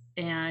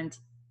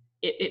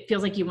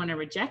feels like you want to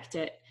reject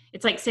it.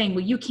 It's like saying,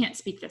 well, you can't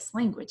speak this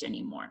language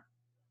anymore.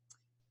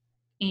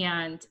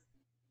 And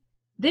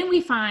then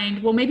we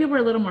find, well, maybe we're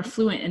a little more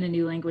fluent in a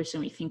new language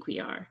than we think we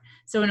are.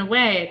 So in a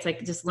way, it's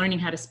like just learning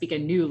how to speak a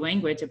new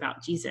language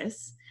about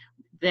Jesus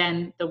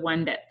than the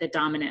one that the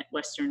dominant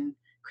Western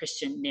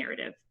Christian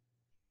narrative,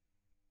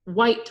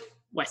 white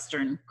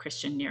Western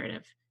Christian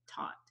narrative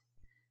taught.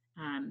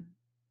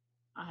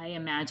 I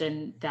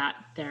imagine that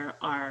there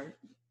are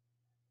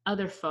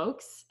other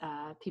folks,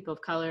 people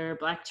of color,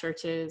 Black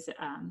churches,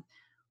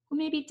 who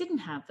maybe didn't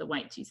have the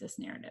white Jesus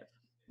narrative,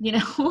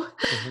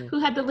 Mm-hmm. who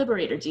had the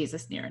liberator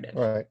Jesus narrative.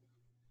 Right.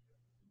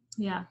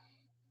 Yeah.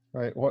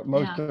 Right. What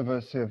most of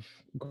us have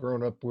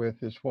grown up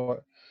with is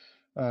what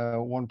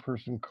one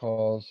person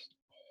calls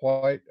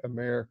white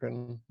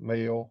American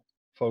male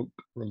folk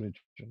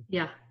religion.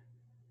 Yeah.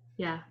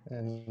 Yeah.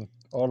 And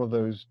all of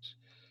those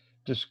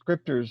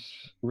descriptors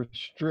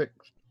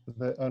restrict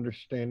the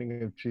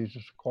understanding of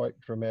Jesus quite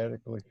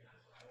dramatically.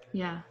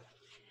 Yeah.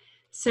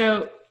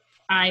 So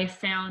I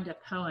found a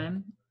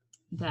poem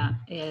that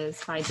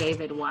is by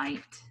David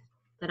White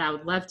that I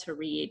would love to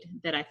read,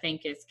 that I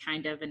think is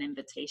kind of an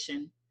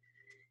invitation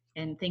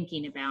in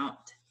thinking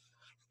about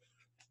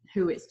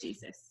who is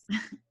Jesus.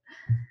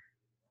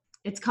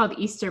 It's called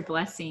Easter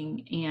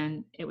Blessing,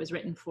 and it was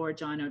written for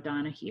John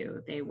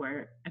O'Donohue. They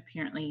were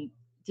apparently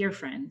dear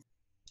friends.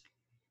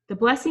 The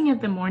blessing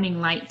of the morning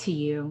light to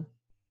you.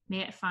 May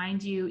it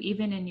find you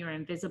even in your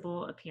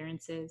invisible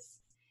appearances.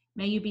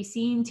 May you be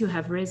seen to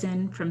have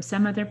risen from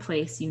some other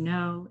place you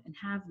know and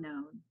have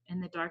known in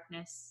the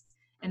darkness,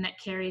 and that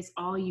carries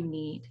all you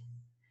need.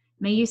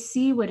 May you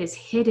see what is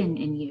hidden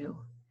in you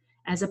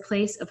as a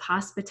place of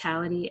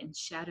hospitality and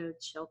shadowed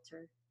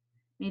shelter.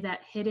 May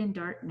that hidden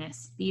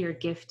darkness be your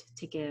gift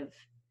to give.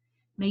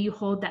 May you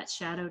hold that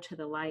shadow to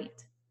the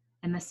light,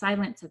 and the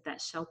silence of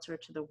that shelter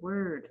to the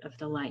word of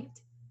the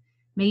light.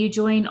 May you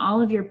join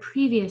all of your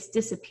previous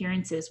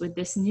disappearances with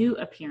this new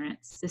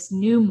appearance, this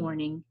new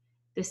morning,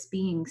 this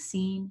being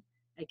seen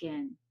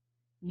again,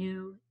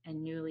 new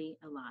and newly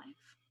alive.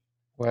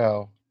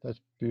 Wow, that's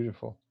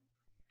beautiful.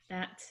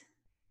 That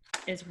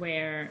is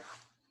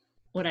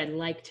what I'd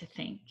like to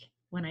think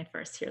when I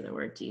first hear the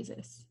word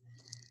Jesus.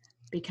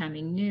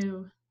 Becoming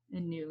new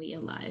and newly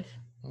alive.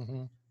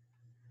 Mm-hmm.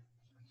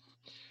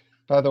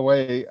 By the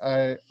way,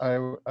 I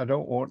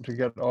don't want to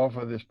get off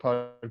of this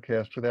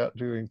podcast without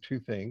doing two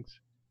things.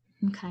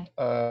 Okay.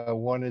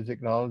 One is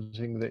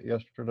acknowledging that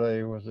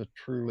yesterday was a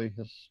truly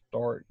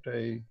historic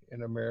day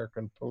in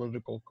American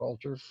political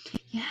culture.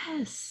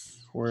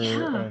 Yes.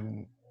 Where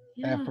an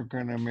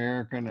African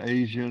American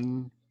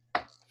Asian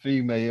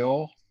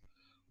female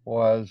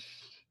was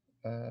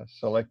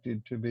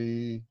selected to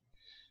be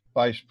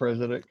vice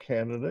president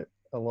candidate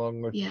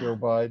along with Joe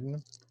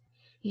Biden.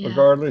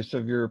 Regardless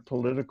of your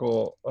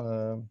political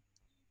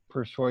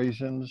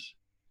persuasions,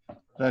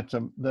 that's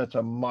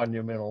a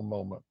monumental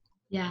moment.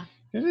 Yeah.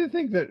 Did you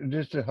think that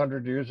just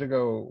 100 years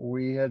ago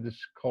we had this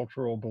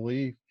cultural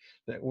belief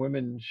that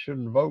women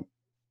shouldn't vote?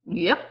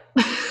 Yep.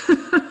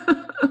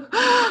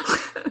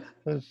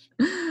 That's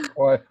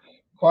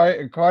quite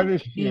a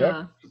shift.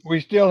 Yeah. We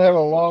still have a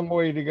long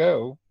way to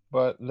go,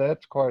 but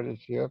that's quite a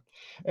shift.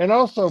 And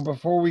also,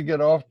 before we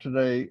get off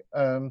today,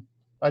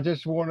 I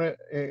just want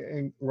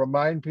to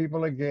remind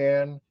people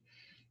again,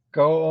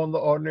 go on the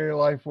Ordinary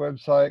Life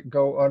website,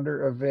 go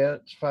under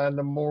events, find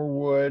the More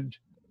Wood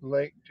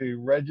link to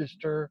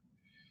register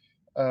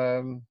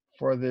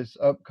for this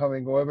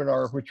upcoming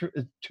webinar, which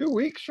is 2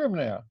 weeks from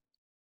now.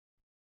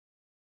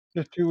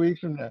 Just 2 weeks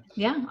from now.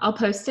 Yeah, I'll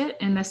post it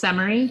in the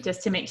summary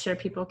just to make sure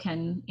people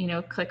can,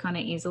 click on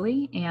it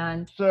easily.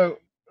 And so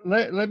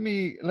let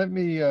me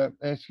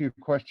ask you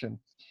a question.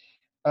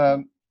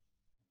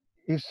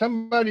 if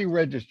somebody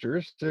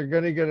registers, they're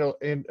going to get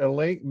a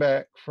link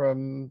back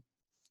from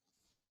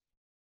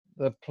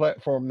the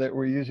platform that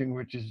we're using,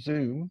 which is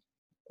Zoom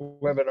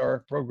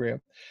webinar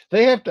program.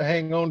 They have to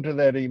hang on to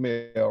that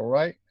email,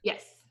 right?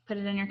 Yes, put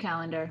it in your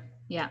calendar.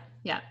 Yeah.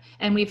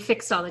 And we've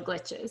fixed all the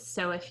glitches.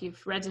 So if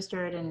you've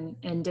registered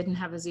and didn't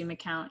have a Zoom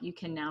account, you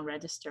can now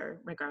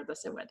register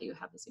regardless of whether you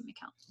have a Zoom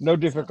account. No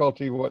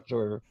difficulty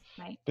whatsoever.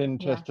 Right. Been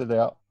tested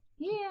out.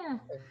 Yeah.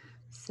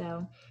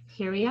 So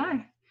here we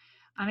are.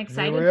 I'm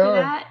excited we for are.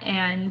 that.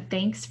 And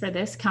thanks for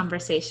this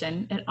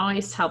conversation. It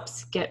always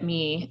helps get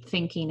me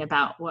thinking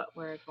about what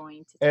we're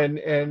going to talk And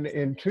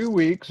in 2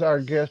 weeks, our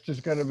guest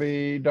is going to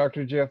be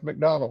Dr. Jeff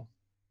McDonald.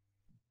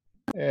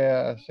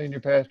 Yeah, senior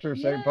pastor of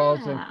St.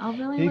 Paul's, and I'll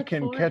really he look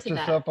can forward catch to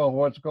us that. up on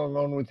what's going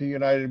on with the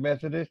United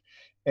Methodist.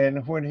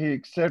 And when he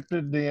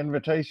accepted the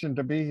invitation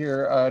to be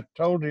here, I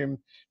told him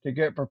to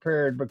get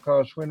prepared,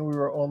 because when we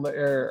were on the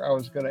air, I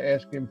was going to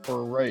ask him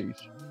for a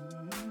raise.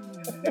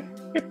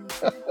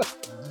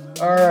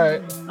 All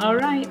right. All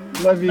right.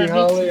 Love you,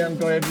 Holly. I'm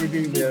glad we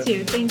do this. You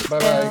too. Thanks,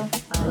 Bye-bye.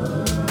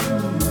 Bill. Bye.